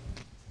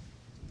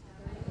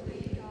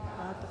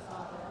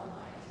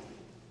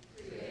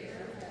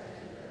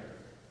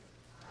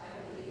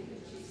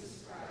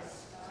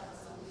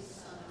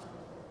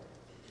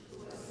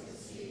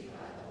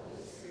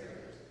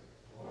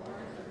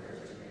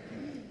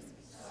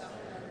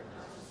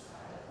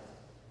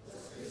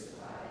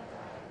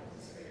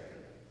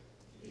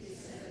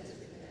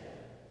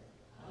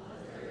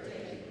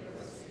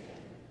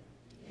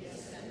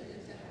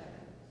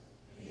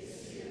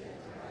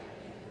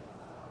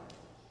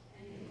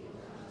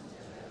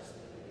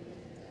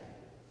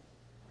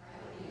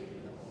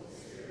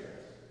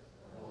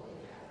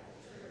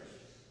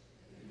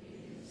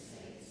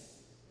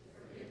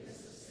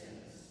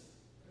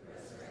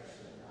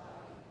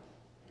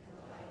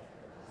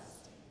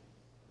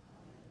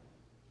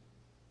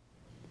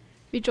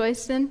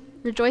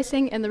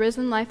 Rejoicing in the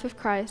risen life of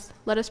Christ,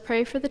 let us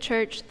pray for the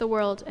church, the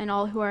world, and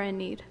all who are in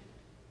need.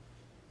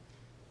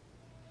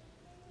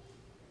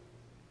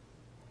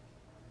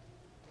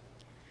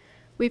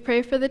 We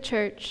pray for the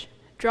church.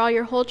 Draw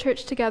your whole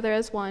church together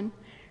as one.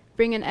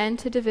 Bring an end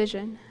to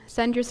division.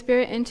 Send your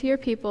Spirit into your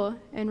people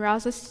and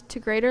rouse us to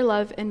greater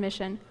love and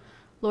mission.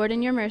 Lord,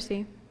 in your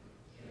mercy.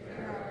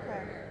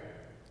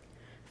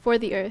 For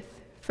the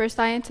earth, for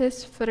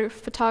scientists,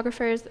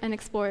 photographers, and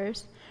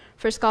explorers,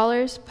 for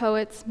scholars,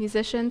 poets,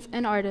 musicians,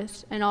 and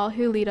artists, and all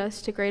who lead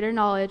us to greater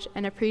knowledge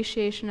and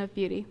appreciation of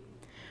beauty.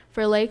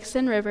 For lakes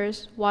and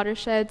rivers,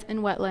 watersheds and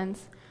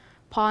wetlands,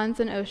 ponds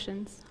and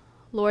oceans.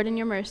 Lord, in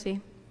your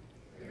mercy.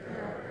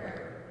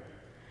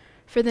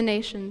 For the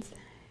nations,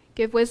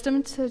 give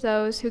wisdom to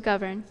those who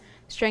govern,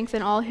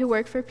 strengthen all who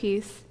work for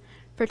peace,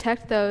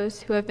 protect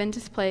those who have been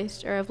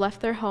displaced or have left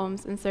their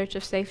homes in search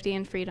of safety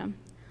and freedom.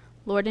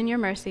 Lord, in your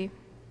mercy.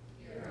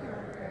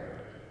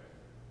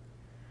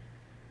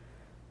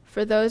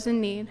 For those in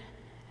need,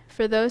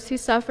 for those who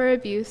suffer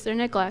abuse or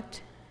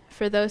neglect,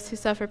 for those who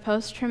suffer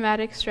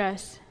post-traumatic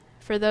stress,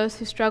 for those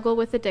who struggle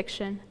with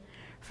addiction,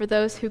 for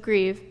those who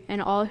grieve,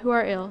 and all who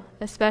are ill,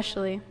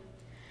 especially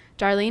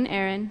Darlene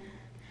Aaron,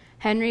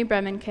 Henry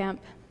Bremenkamp,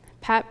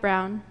 Pat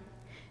Brown,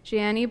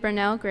 Gianni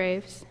Burnell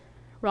Graves,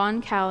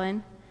 Ron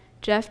Callan,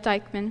 Jeff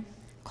Dykeman,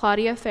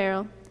 Claudia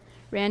Farrell,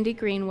 Randy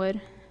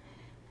Greenwood,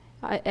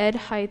 Ed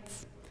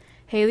Heitz,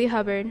 Haley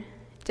Hubbard,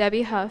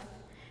 Debbie Huff,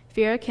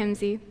 Vera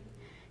Kimsey,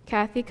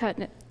 Kathy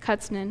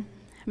Kutzman,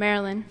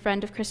 Marilyn,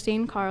 friend of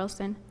Christine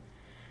Carlson,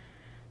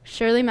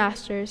 Shirley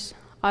Masters,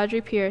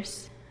 Audrey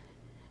Pierce,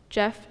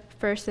 Jeff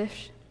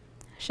Versich,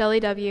 Shelley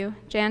W.,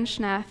 Jan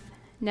Schnath,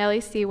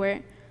 Nellie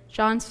Seward,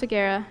 John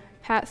Sfigera,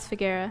 Pat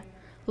Sfigera,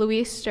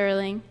 Louise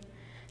Sterling,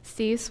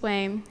 Steve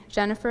Swaim,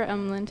 Jennifer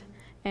Umland,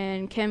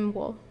 and Kim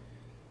Wool.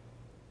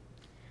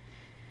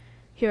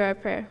 Hear our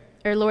prayer.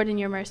 Our Lord, in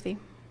your mercy.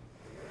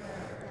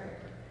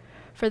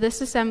 For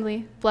this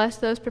assembly, bless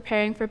those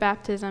preparing for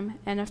baptism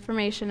and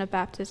affirmation of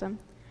baptism.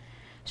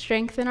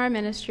 Strengthen our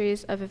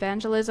ministries of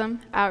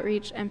evangelism,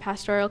 outreach, and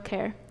pastoral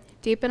care.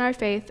 Deepen our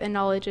faith and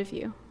knowledge of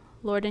you.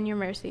 Lord, in your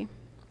mercy.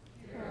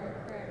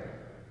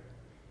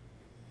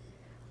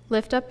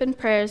 Lift up in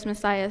prayers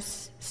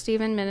Messiah's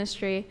Stephen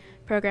Ministry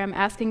program,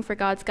 asking for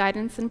God's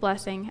guidance and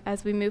blessing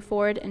as we move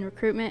forward in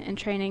recruitment and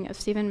training of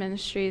Stephen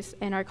Ministries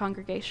in our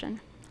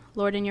congregation.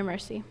 Lord, in your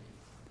mercy.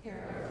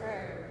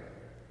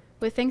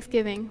 With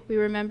thanksgiving, we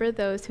remember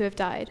those who have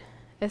died,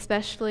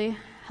 especially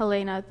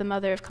Helena, the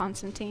mother of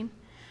Constantine.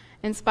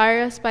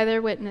 Inspire us by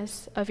their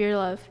witness of your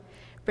love.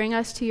 Bring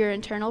us to your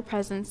eternal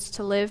presence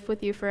to live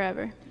with you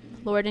forever.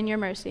 Lord, in your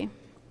mercy.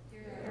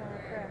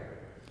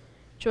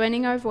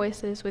 Joining our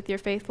voices with your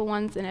faithful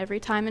ones in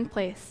every time and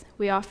place,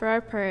 we offer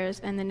our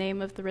prayers in the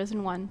name of the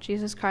risen one,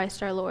 Jesus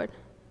Christ our Lord.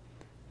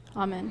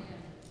 Amen.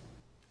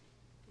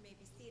 You may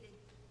be seated.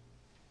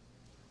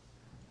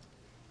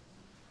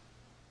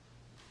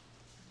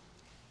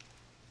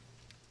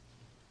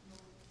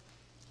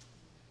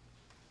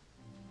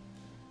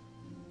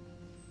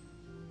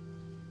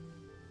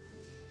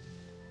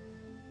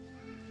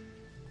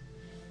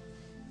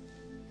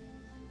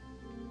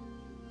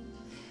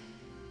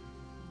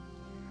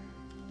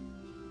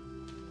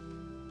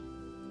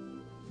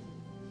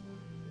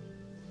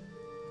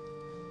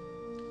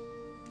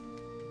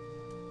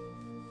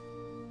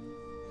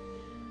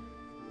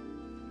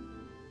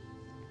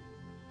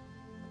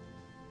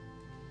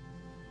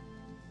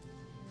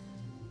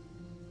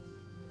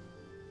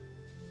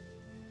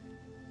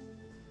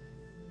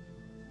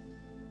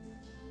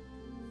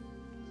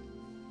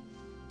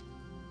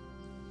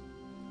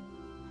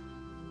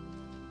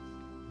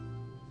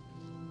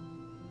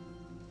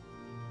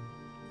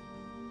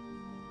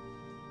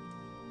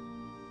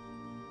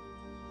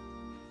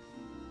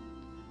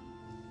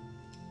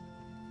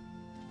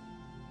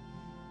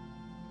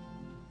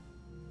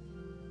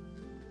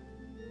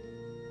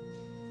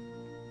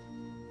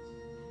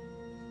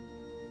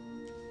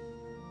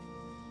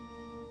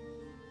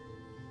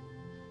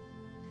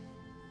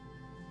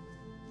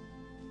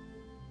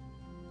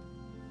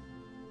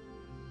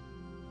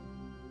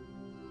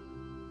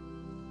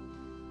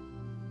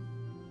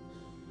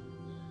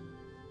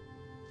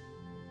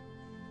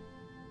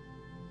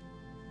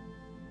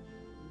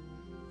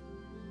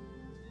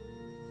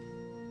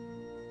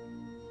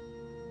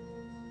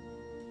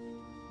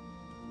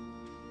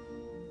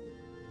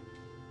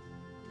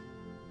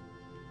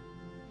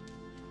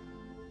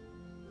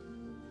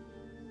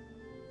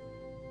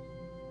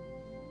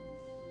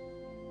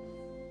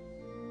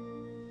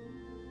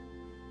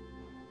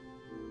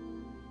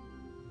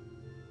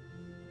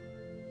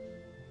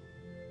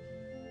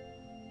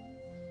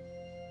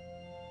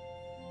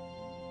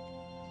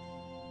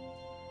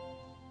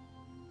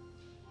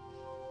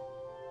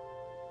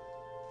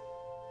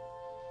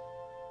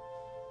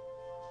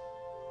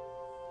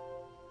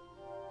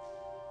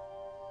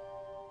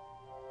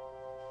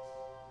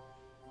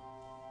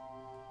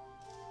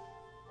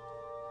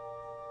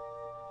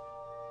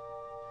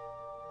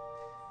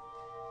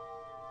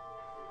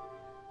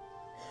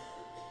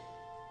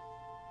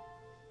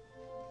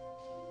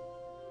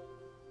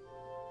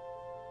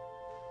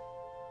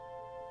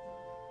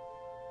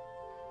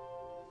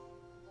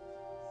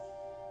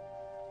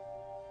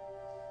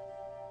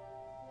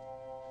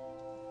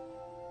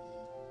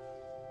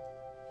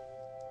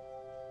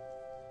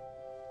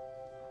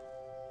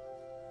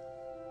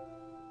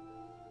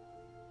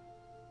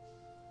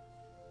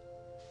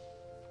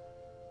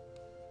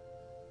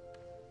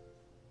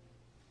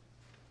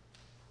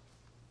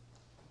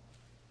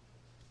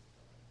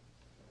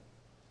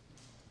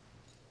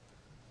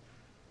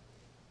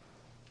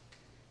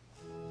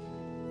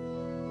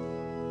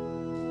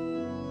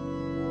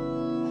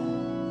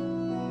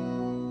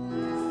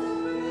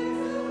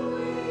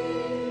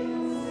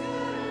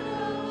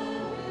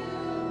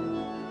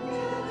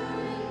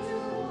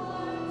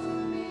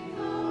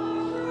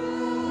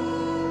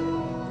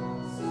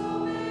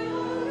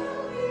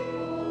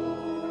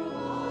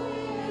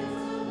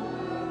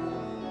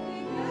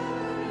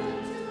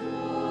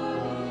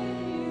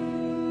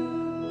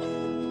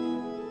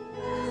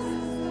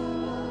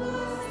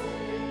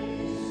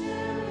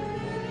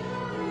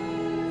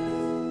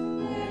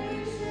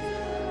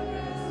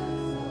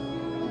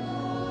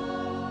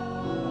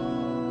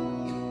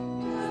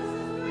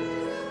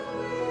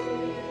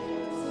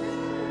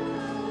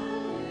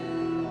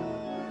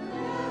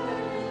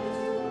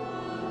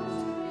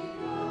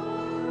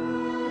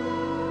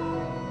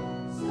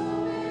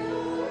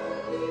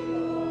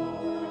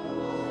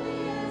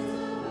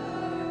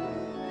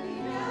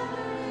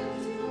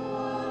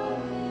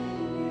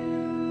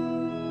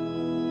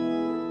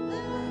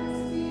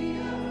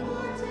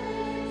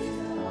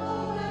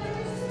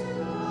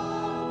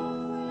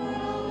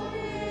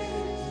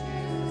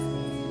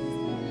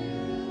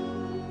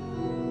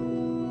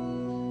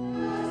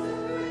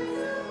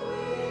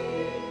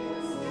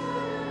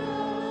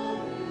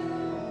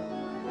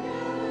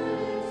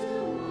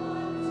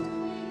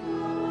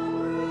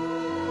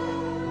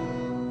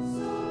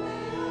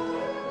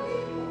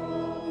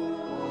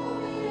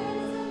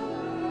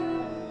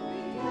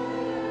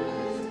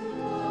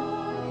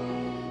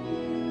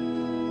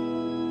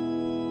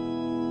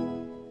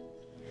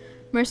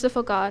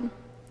 Merciful God,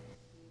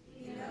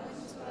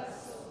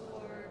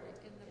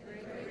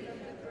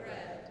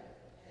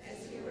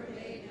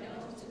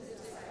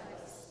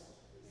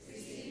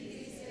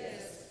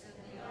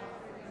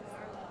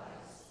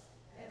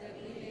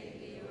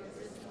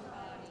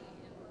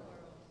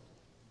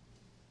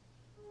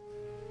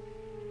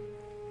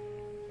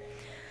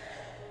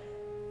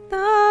 the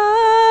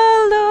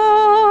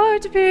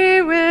Lord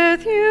be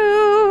with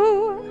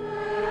you.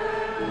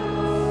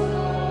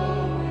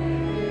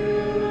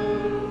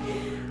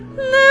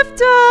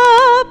 Lift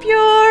up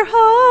your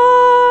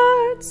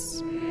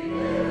hearts.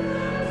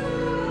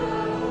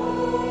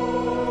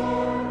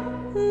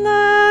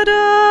 Let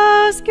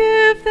us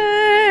give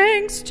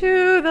thanks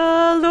to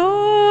the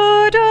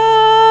Lord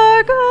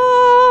our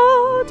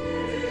God.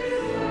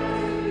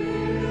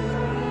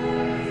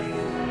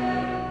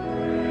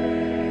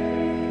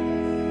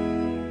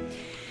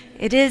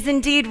 It is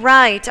indeed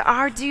right,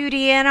 our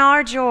duty and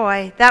our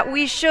joy, that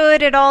we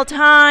should at all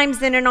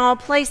times and in all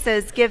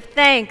places give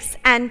thanks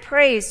and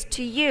praise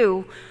to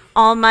you,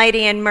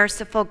 Almighty and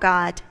merciful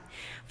God,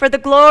 for the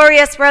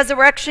glorious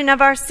resurrection of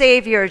our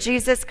Savior,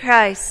 Jesus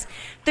Christ,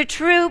 the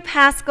true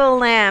Paschal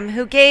Lamb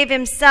who gave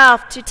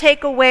himself to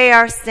take away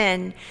our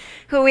sin,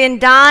 who in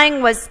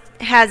dying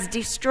has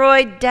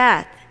destroyed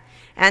death,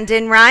 and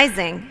in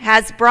rising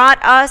has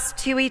brought us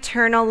to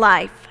eternal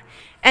life.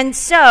 And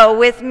so,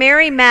 with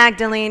Mary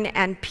Magdalene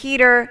and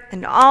Peter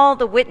and all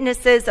the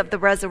witnesses of the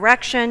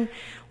resurrection,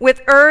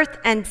 with earth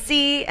and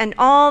sea and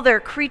all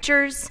their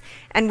creatures,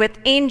 and with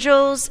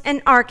angels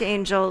and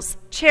archangels,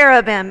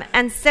 cherubim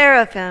and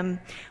seraphim,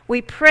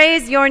 we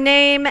praise your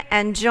name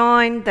and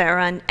join their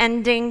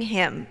unending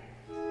hymn.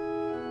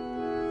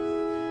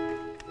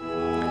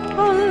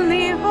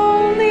 Holy,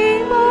 holy,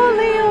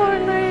 holy,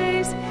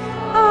 always,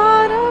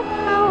 God of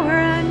power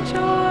and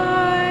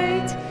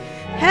joy,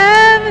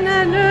 heaven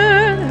and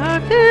earth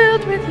are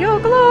filled with your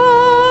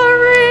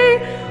glory.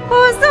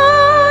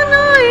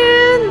 Hosanna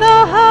in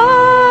the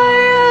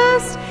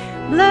highest.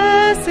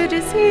 Blessed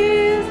is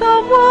he,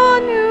 the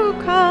one who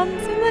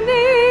comes in the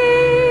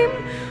name.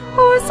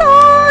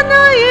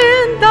 Hosanna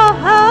in the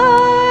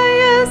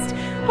highest.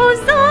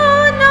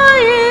 Hosanna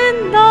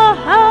in the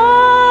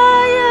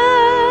highest.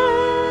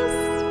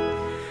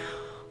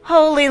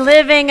 Holy,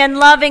 living, and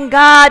loving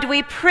God,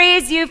 we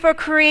praise you for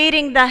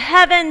creating the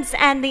heavens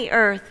and the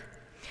earth.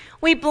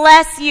 We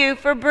bless you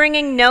for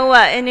bringing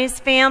Noah and his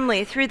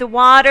family through the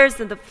waters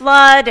of the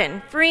flood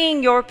and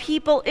freeing your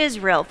people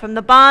Israel from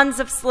the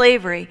bonds of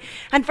slavery,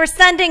 and for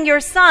sending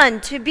your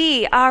Son to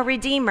be our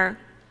Redeemer.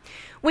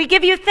 We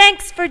give you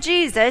thanks for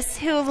Jesus,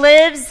 who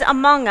lives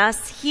among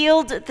us,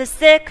 healed the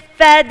sick,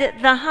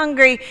 fed the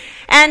hungry,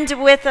 and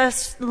with a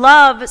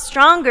love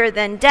stronger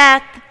than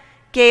death,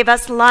 gave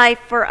us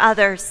life for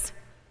others.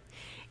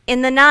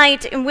 In the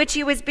night in which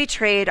he was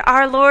betrayed,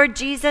 our Lord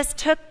Jesus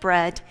took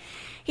bread.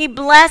 He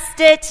blessed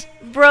it,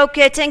 broke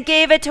it, and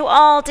gave it to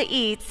all to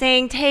eat,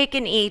 saying, "Take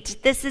and eat.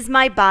 This is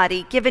my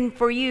body, given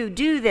for you.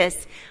 Do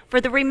this for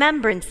the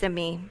remembrance of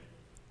me."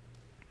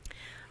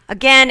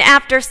 Again,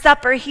 after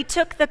supper, he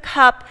took the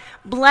cup,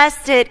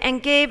 blessed it,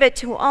 and gave it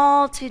to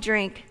all to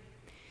drink,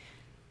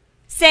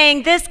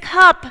 saying, "This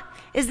cup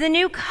is the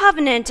new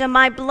covenant of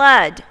my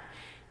blood,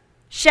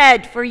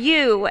 shed for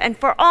you and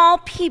for all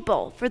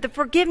people for the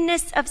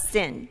forgiveness of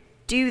sin.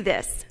 Do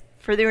this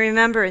for the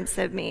remembrance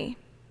of me."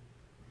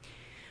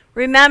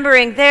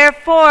 Remembering,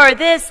 therefore,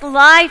 this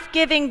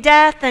life-giving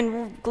death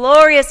and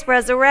glorious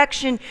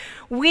resurrection,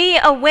 we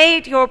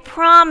await your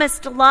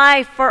promised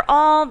life for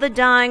all the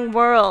dying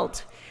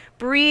world.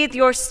 Breathe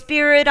your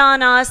Spirit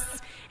on us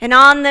and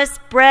on this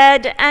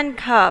bread and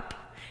cup.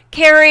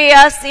 Carry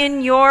us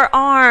in your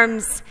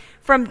arms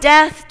from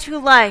death to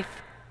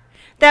life,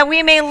 that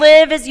we may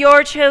live as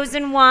your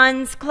chosen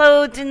ones,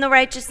 clothed in the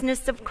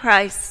righteousness of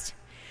Christ.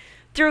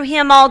 Through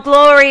him all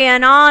glory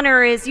and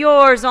honor is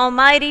yours,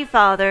 Almighty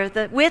Father,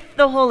 that with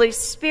the Holy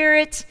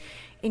Spirit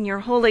in your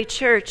holy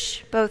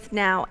church, both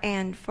now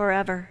and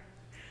forever.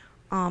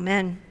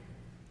 Amen.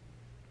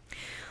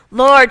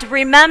 Lord,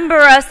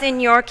 remember us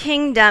in your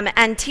kingdom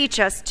and teach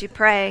us to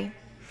pray.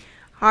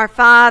 Our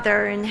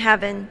Father in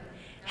heaven,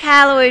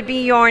 hallowed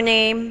be your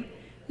name.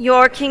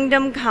 Your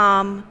kingdom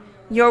come,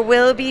 your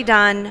will be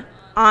done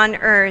on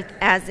earth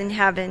as in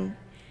heaven.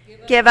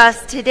 Give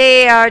us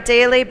today our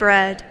daily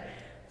bread.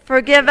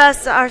 Forgive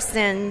us our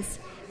sins,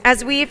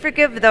 as we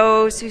forgive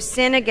those who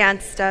sin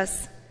against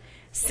us.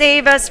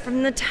 Save us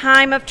from the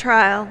time of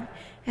trial,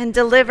 and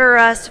deliver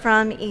us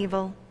from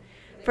evil.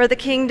 For the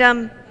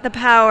kingdom, the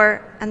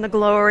power, and the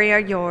glory are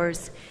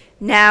yours,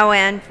 now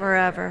and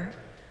forever.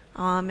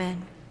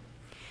 Amen.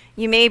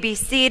 You may be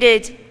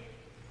seated.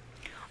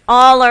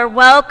 All are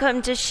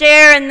welcome to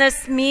share in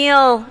this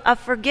meal of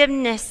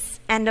forgiveness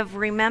and of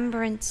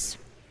remembrance.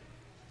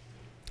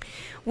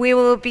 We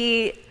will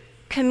be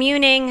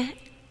communing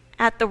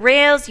at the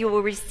rails. You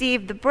will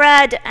receive the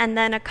bread and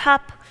then a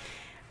cup.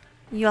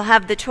 You'll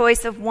have the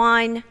choice of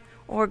wine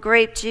or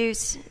grape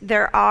juice.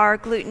 There are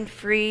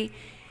gluten-free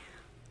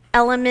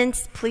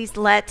elements. Please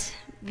let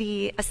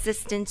the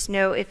assistants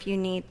know if you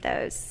need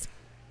those.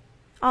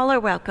 All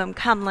are welcome.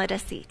 Come, let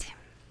us eat.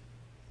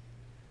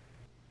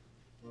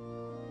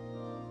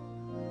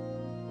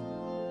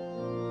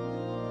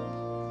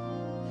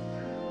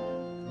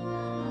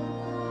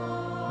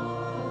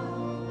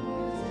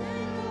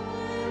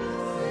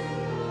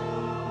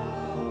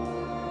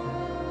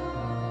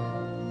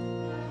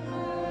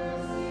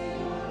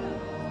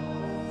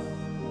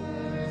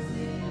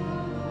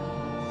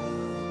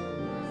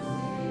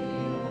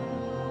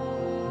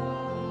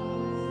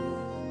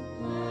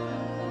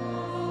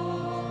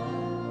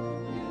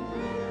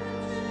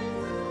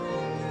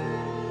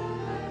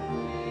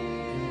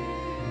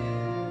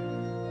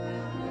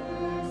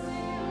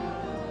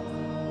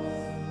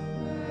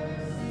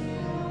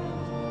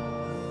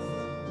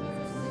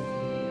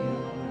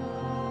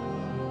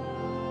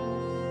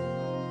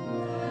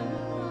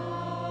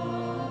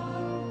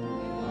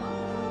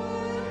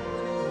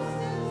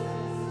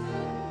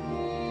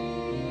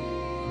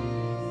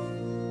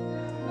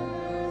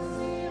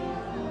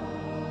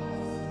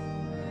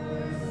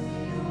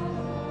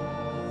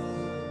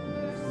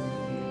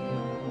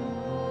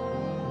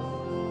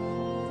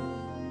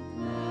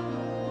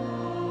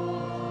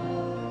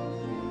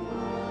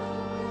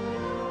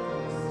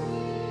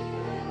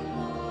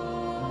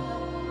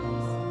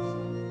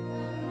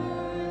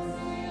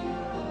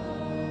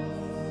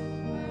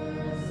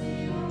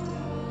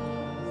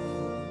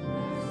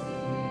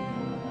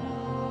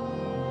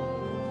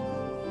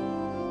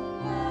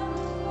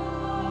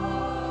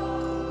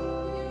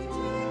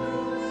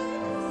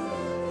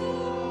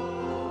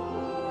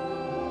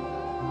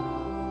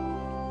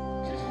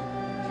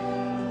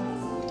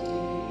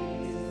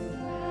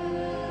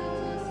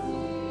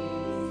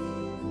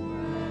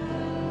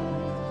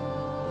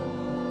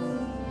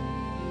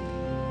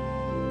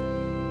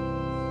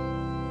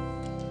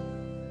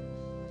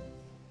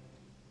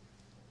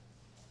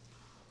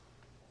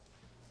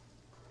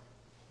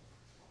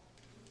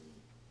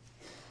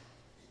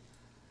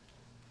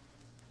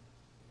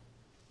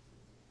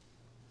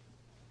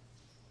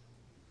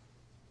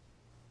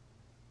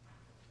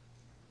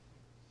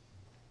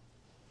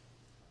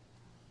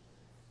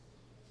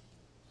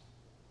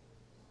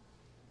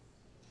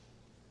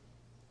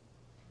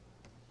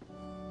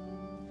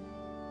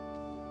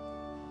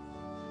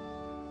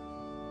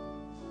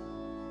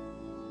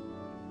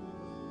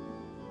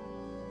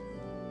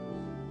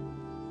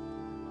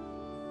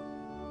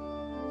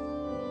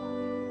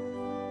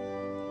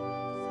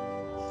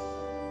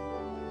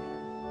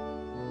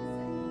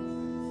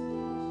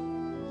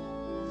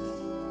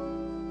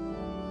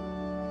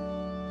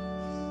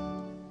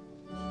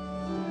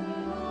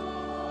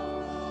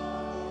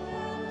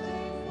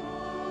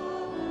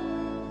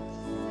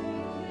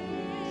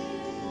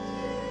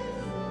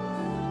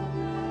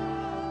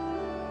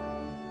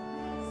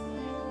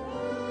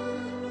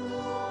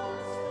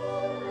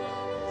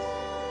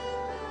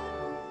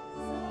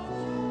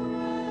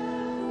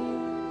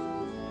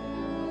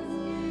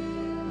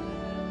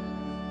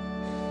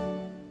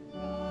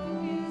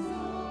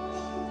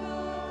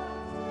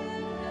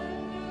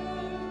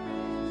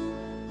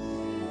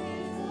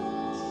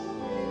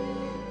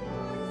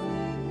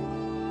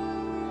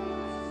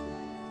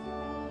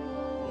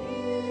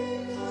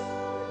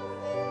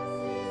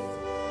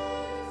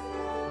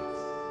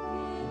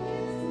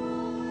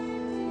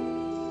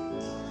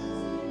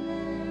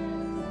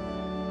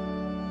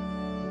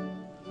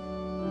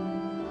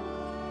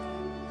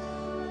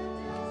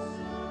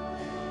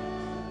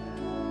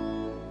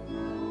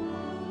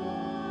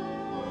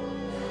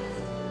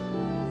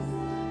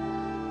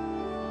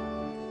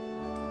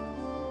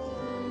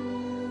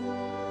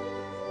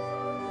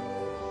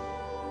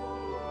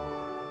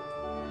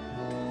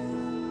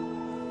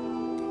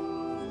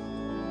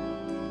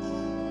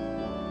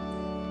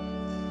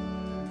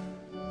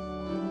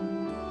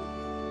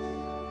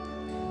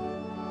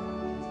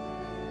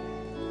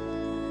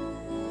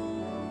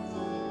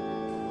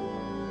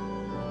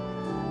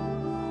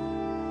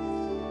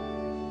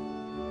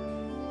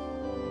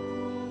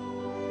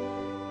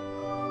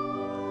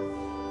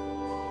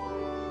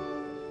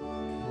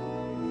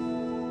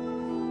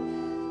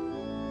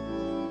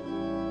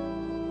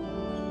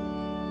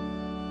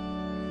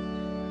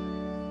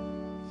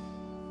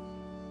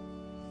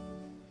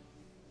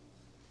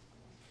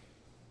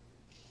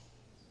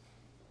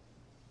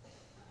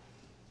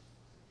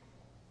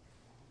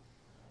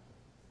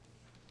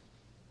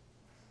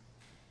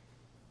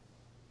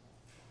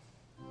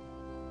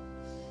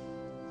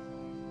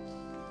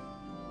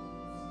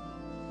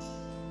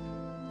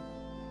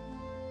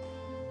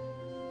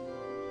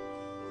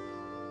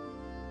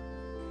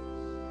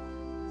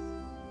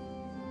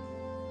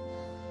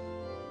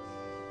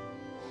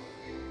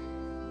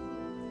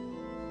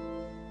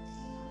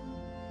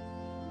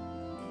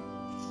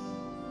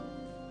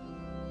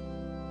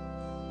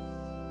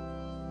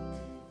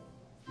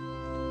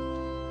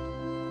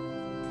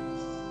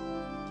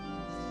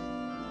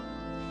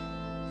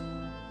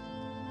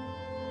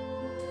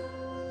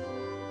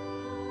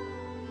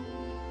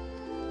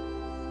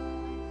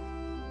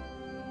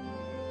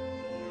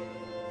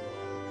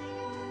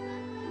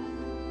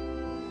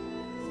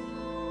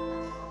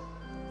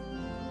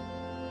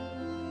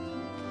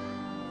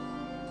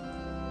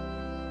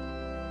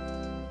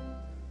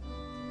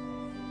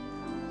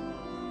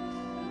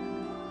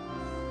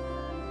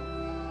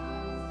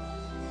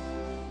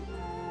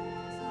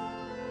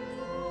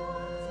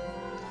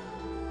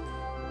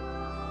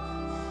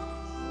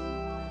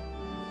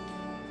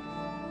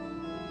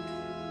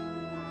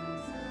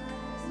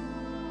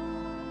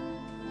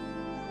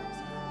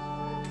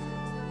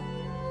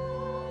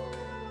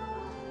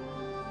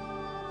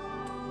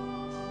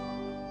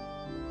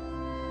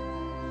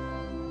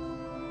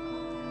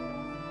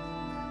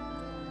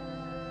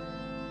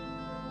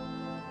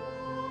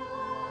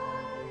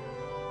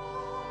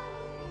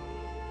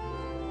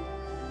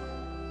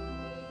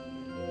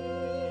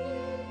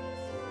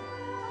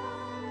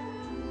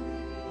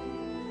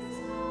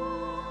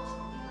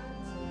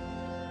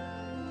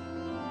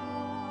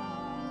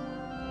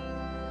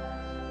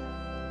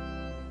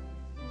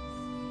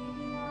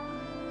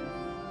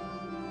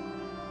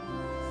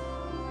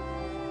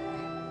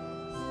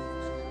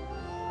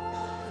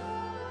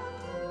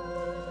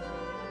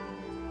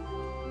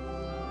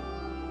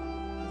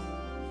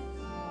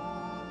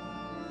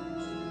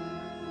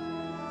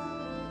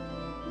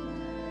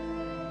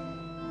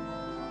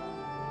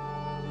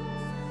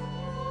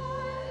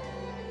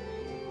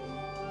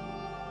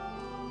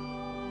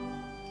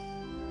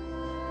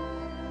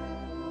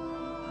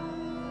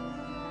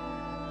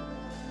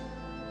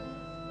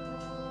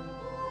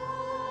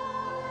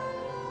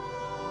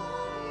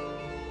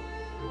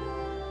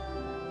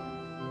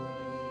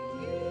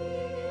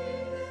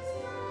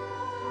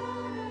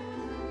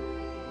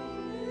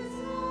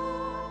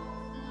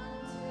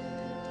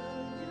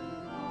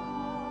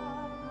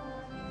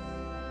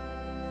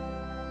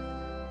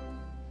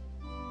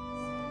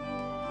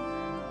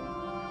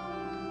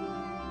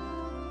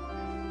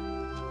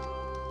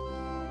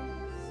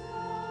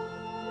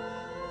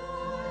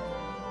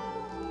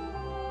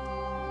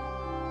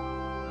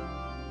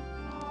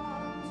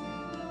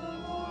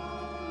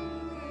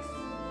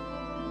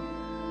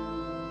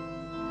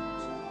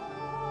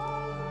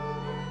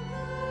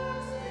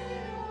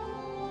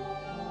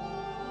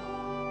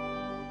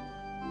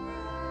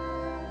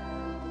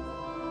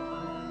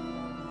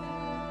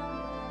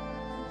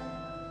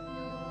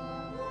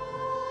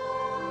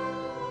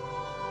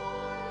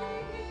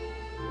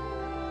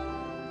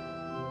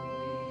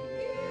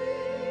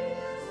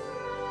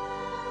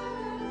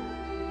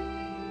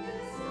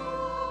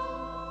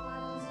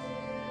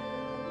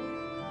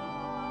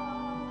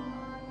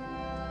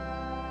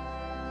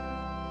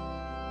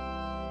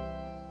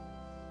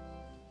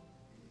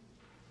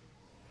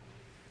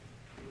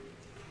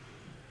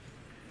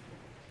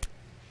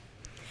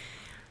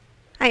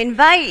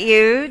 invite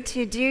you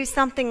to do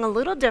something a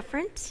little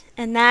different,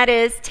 and that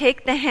is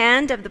take the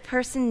hand of the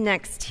person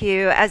next to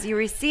you as you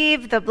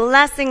receive the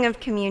blessing of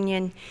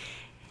communion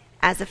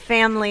as a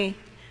family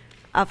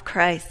of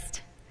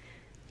Christ.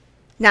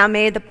 Now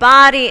may the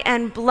body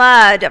and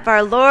blood of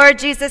our Lord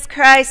Jesus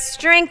Christ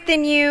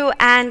strengthen you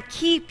and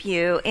keep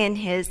you in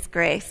his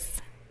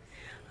grace.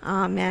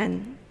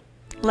 Amen.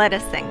 Let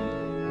us sing.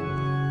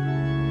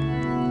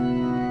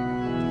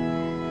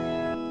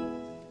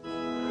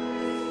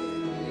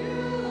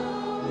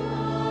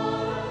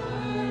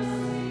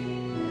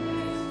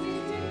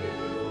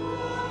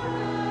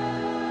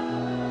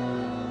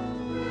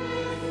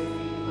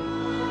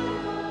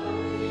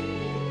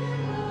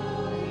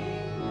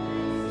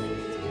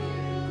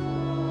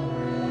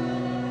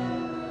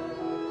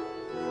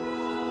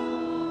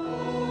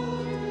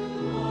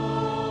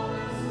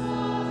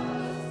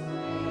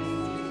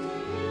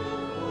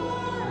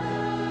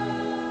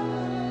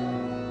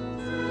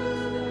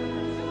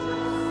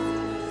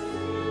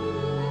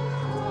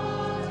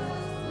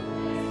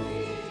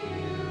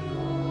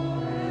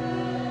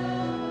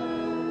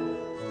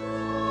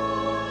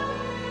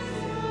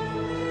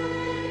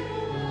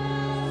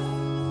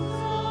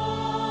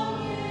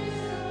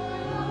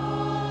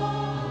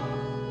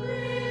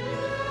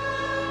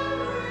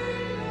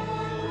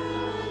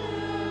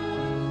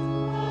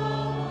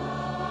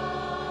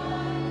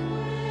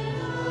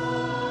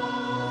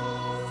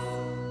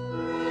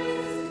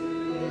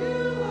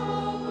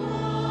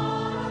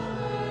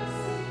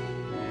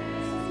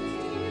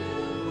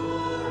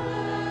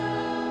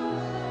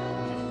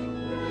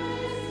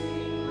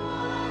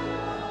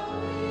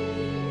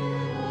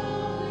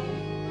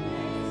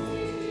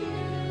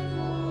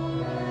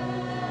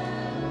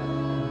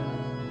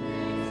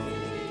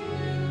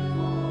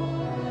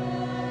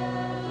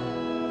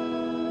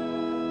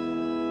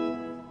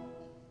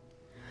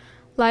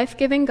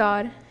 Life-giving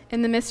God,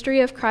 in the mystery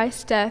of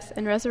Christ's death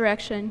and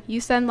resurrection, you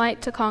send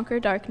light to conquer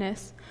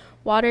darkness,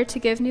 water to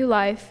give new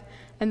life,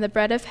 and the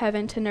bread of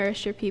heaven to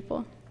nourish your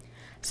people.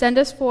 Send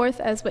us forth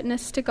as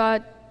witness to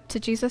God,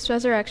 to Jesus'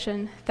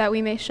 resurrection, that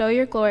we may show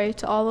your glory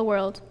to all the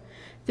world,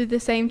 through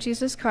the same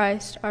Jesus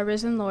Christ, our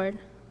risen Lord.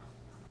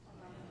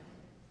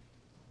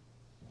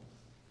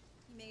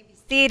 You may be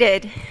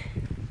seated.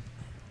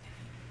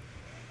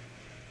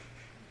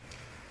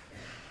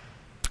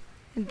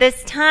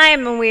 This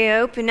time when we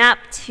open up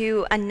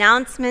to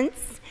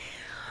announcements,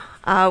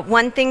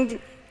 one thing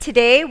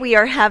today, we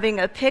are having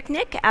a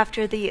picnic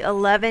after the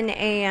 11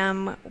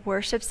 a.m.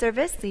 worship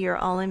service, so you're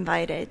all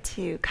invited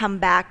to come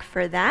back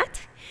for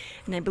that.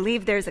 And I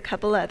believe there's a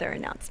couple other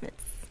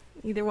announcements.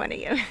 Either one of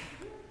you.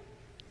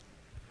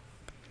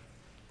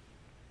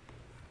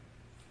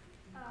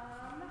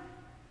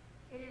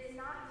 It is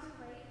not too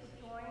late to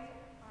join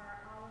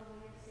our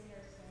Hallelujah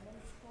Singers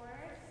Women's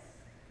Chorus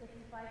if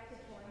you'd like to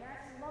join us.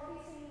 We won't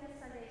be singing this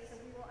Sunday, so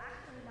we will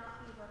actually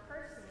not be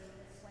rehearsing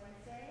this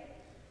Wednesday.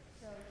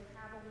 So you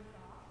have a week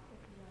off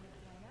if you want to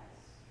join us.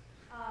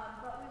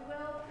 But we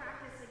will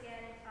practice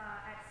again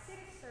at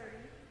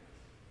 6:30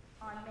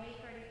 on May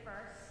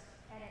 31st,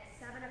 and at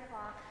 7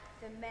 o'clock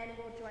the men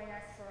will join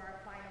us for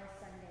our final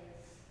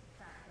Sunday's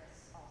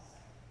practice also.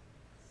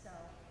 So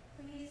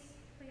please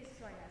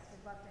join us.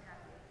 We'd love to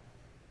have you.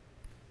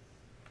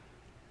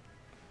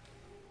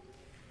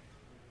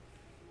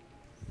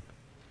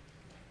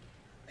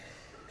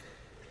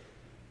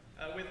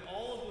 With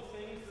all of the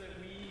things that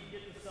we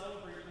get to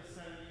celebrate this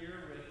time of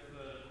year with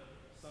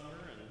summer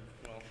and,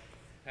 well,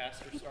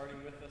 pastor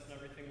starting with us and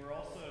everything, we're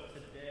also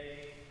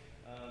today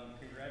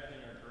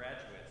congratulating our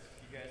graduates.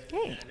 You guys,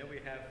 Hey. I know we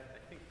have, I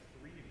think,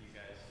 3 of you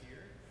guys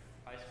here.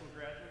 High school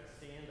graduates,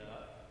 stand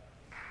up.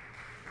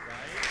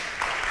 Right?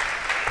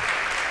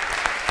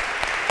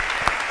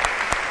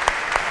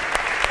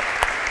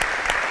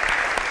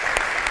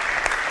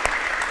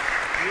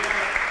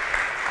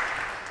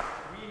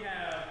 We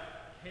have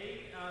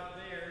Kate out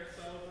there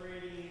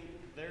celebrating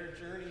their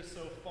journey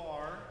so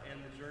far and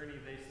the journey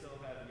they still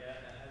have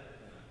yet ahead of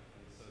them.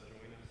 And so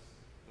join us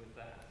with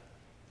that.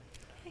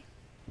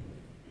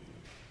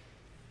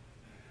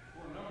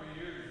 For a number of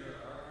years,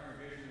 our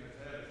congregation has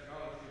had a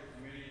scholarship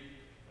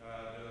committee,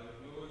 the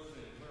Lewis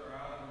and Claire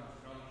Osborne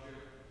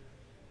Scholarship,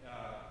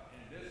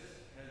 and this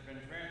has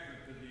been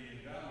transferred to the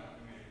endowment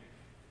committee.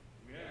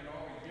 We haven't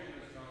always given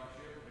a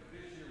scholarship, but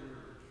this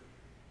year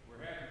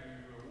we're happy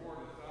to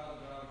award a $1,000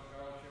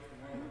 scholarship to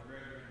one of our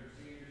graduating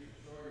seniors,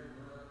 Sawyer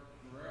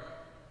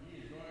Morrell.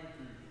 He is going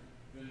to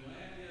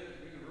Finlandia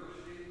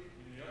University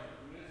in the Upper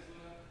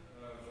Peninsula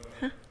of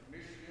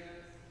Michigan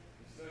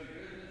to study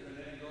business, and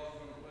then he's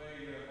also going to play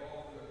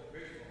ball for the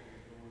baseball team.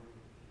 So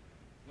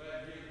we're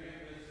glad to give him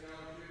this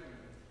scholarship and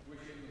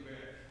wish him the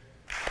best.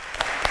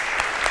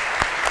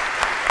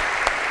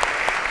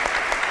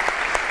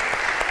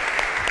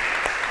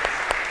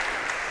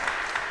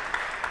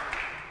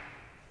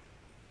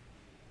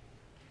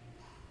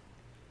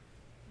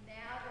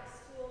 Now that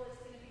school is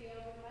going to be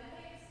over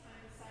Monday, it's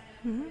time to sign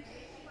up for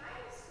Vacation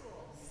Bible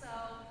School. So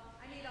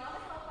I need all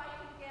the help I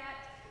can get.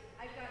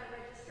 I've got a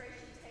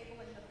registration table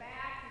in the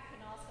back. You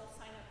can also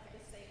sign up for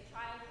the Safe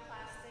Child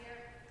class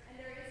there.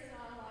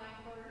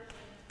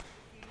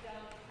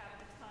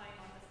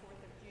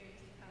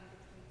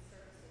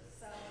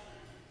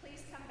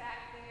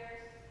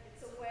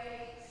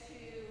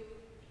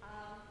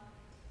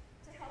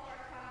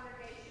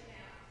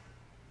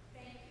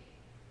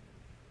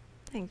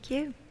 Thank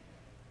you.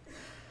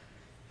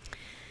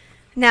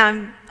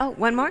 Now,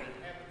 one more? Haven't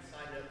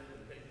signed up for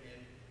the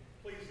picnic.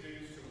 Please do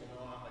so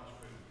we'll know how much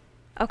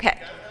food. Okay.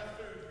 Got enough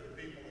food for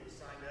the people that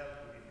signed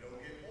up. We can go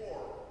get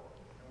more.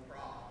 No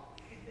problem.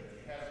 But if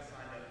you haven't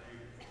signed up,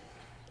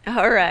 do.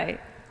 All right.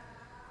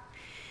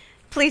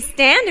 Please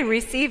stand and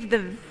receive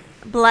the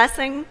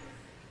blessing.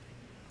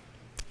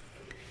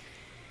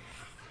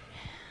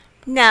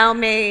 Now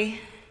may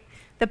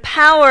the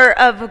power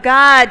of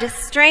God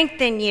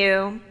strengthen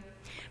you.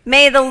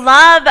 May the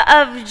love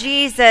of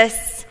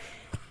Jesus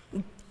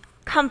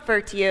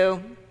comfort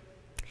you.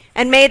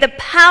 And may the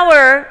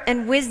power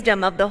and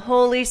wisdom of the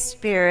Holy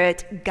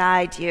Spirit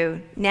guide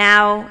you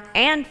now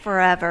and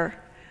forever.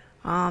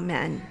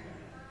 Amen.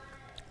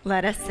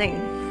 Let us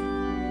sing.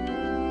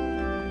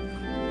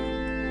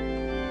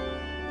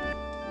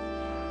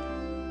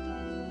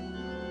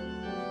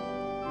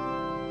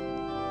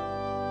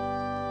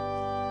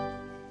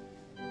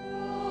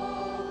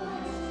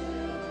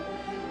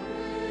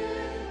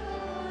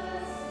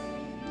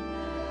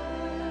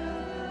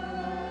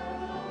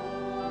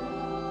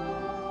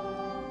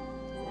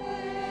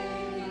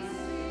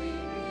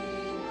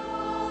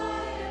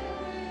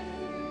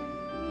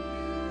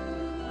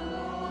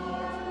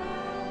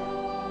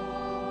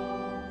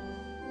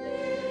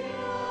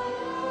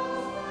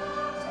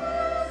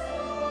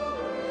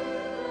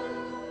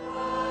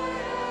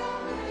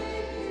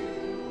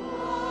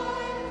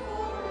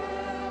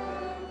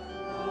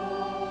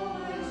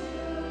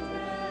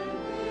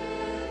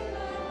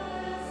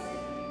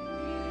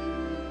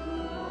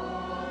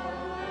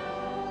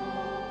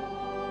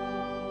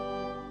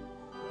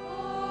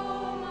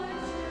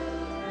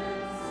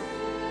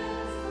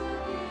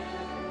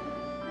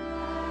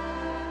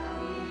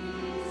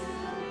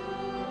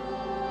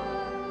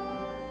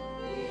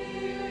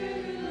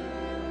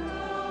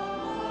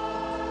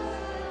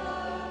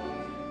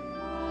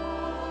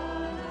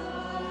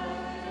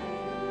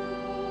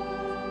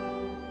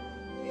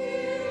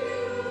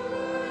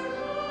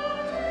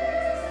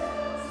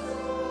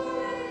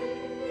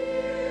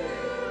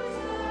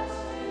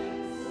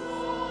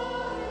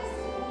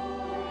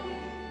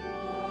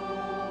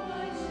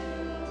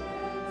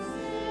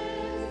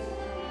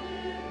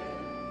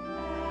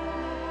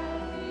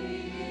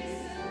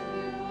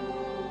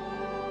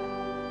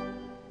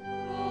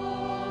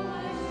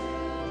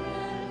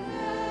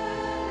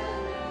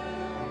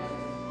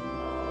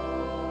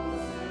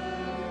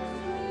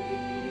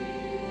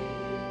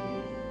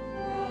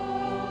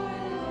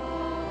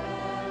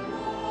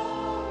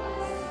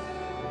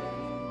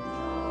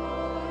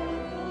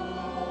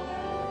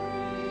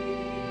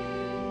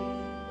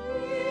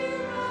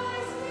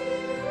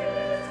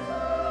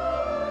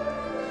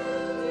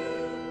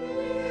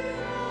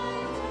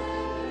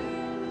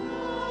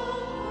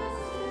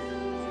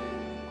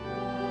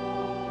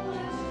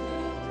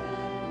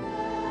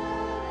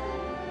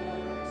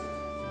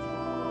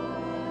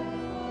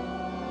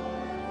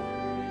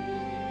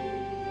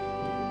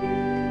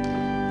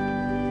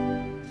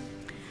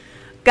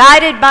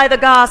 Guided by the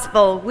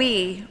gospel,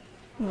 we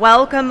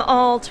welcome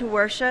all to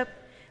worship,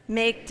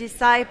 make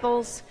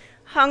disciples,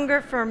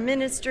 hunger for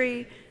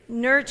ministry,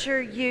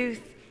 nurture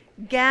youth,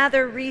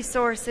 gather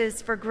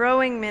resources for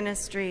growing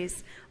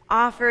ministries,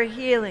 offer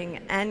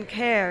healing and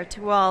care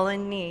to all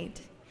in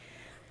need.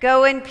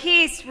 Go in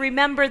peace,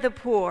 remember the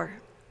poor.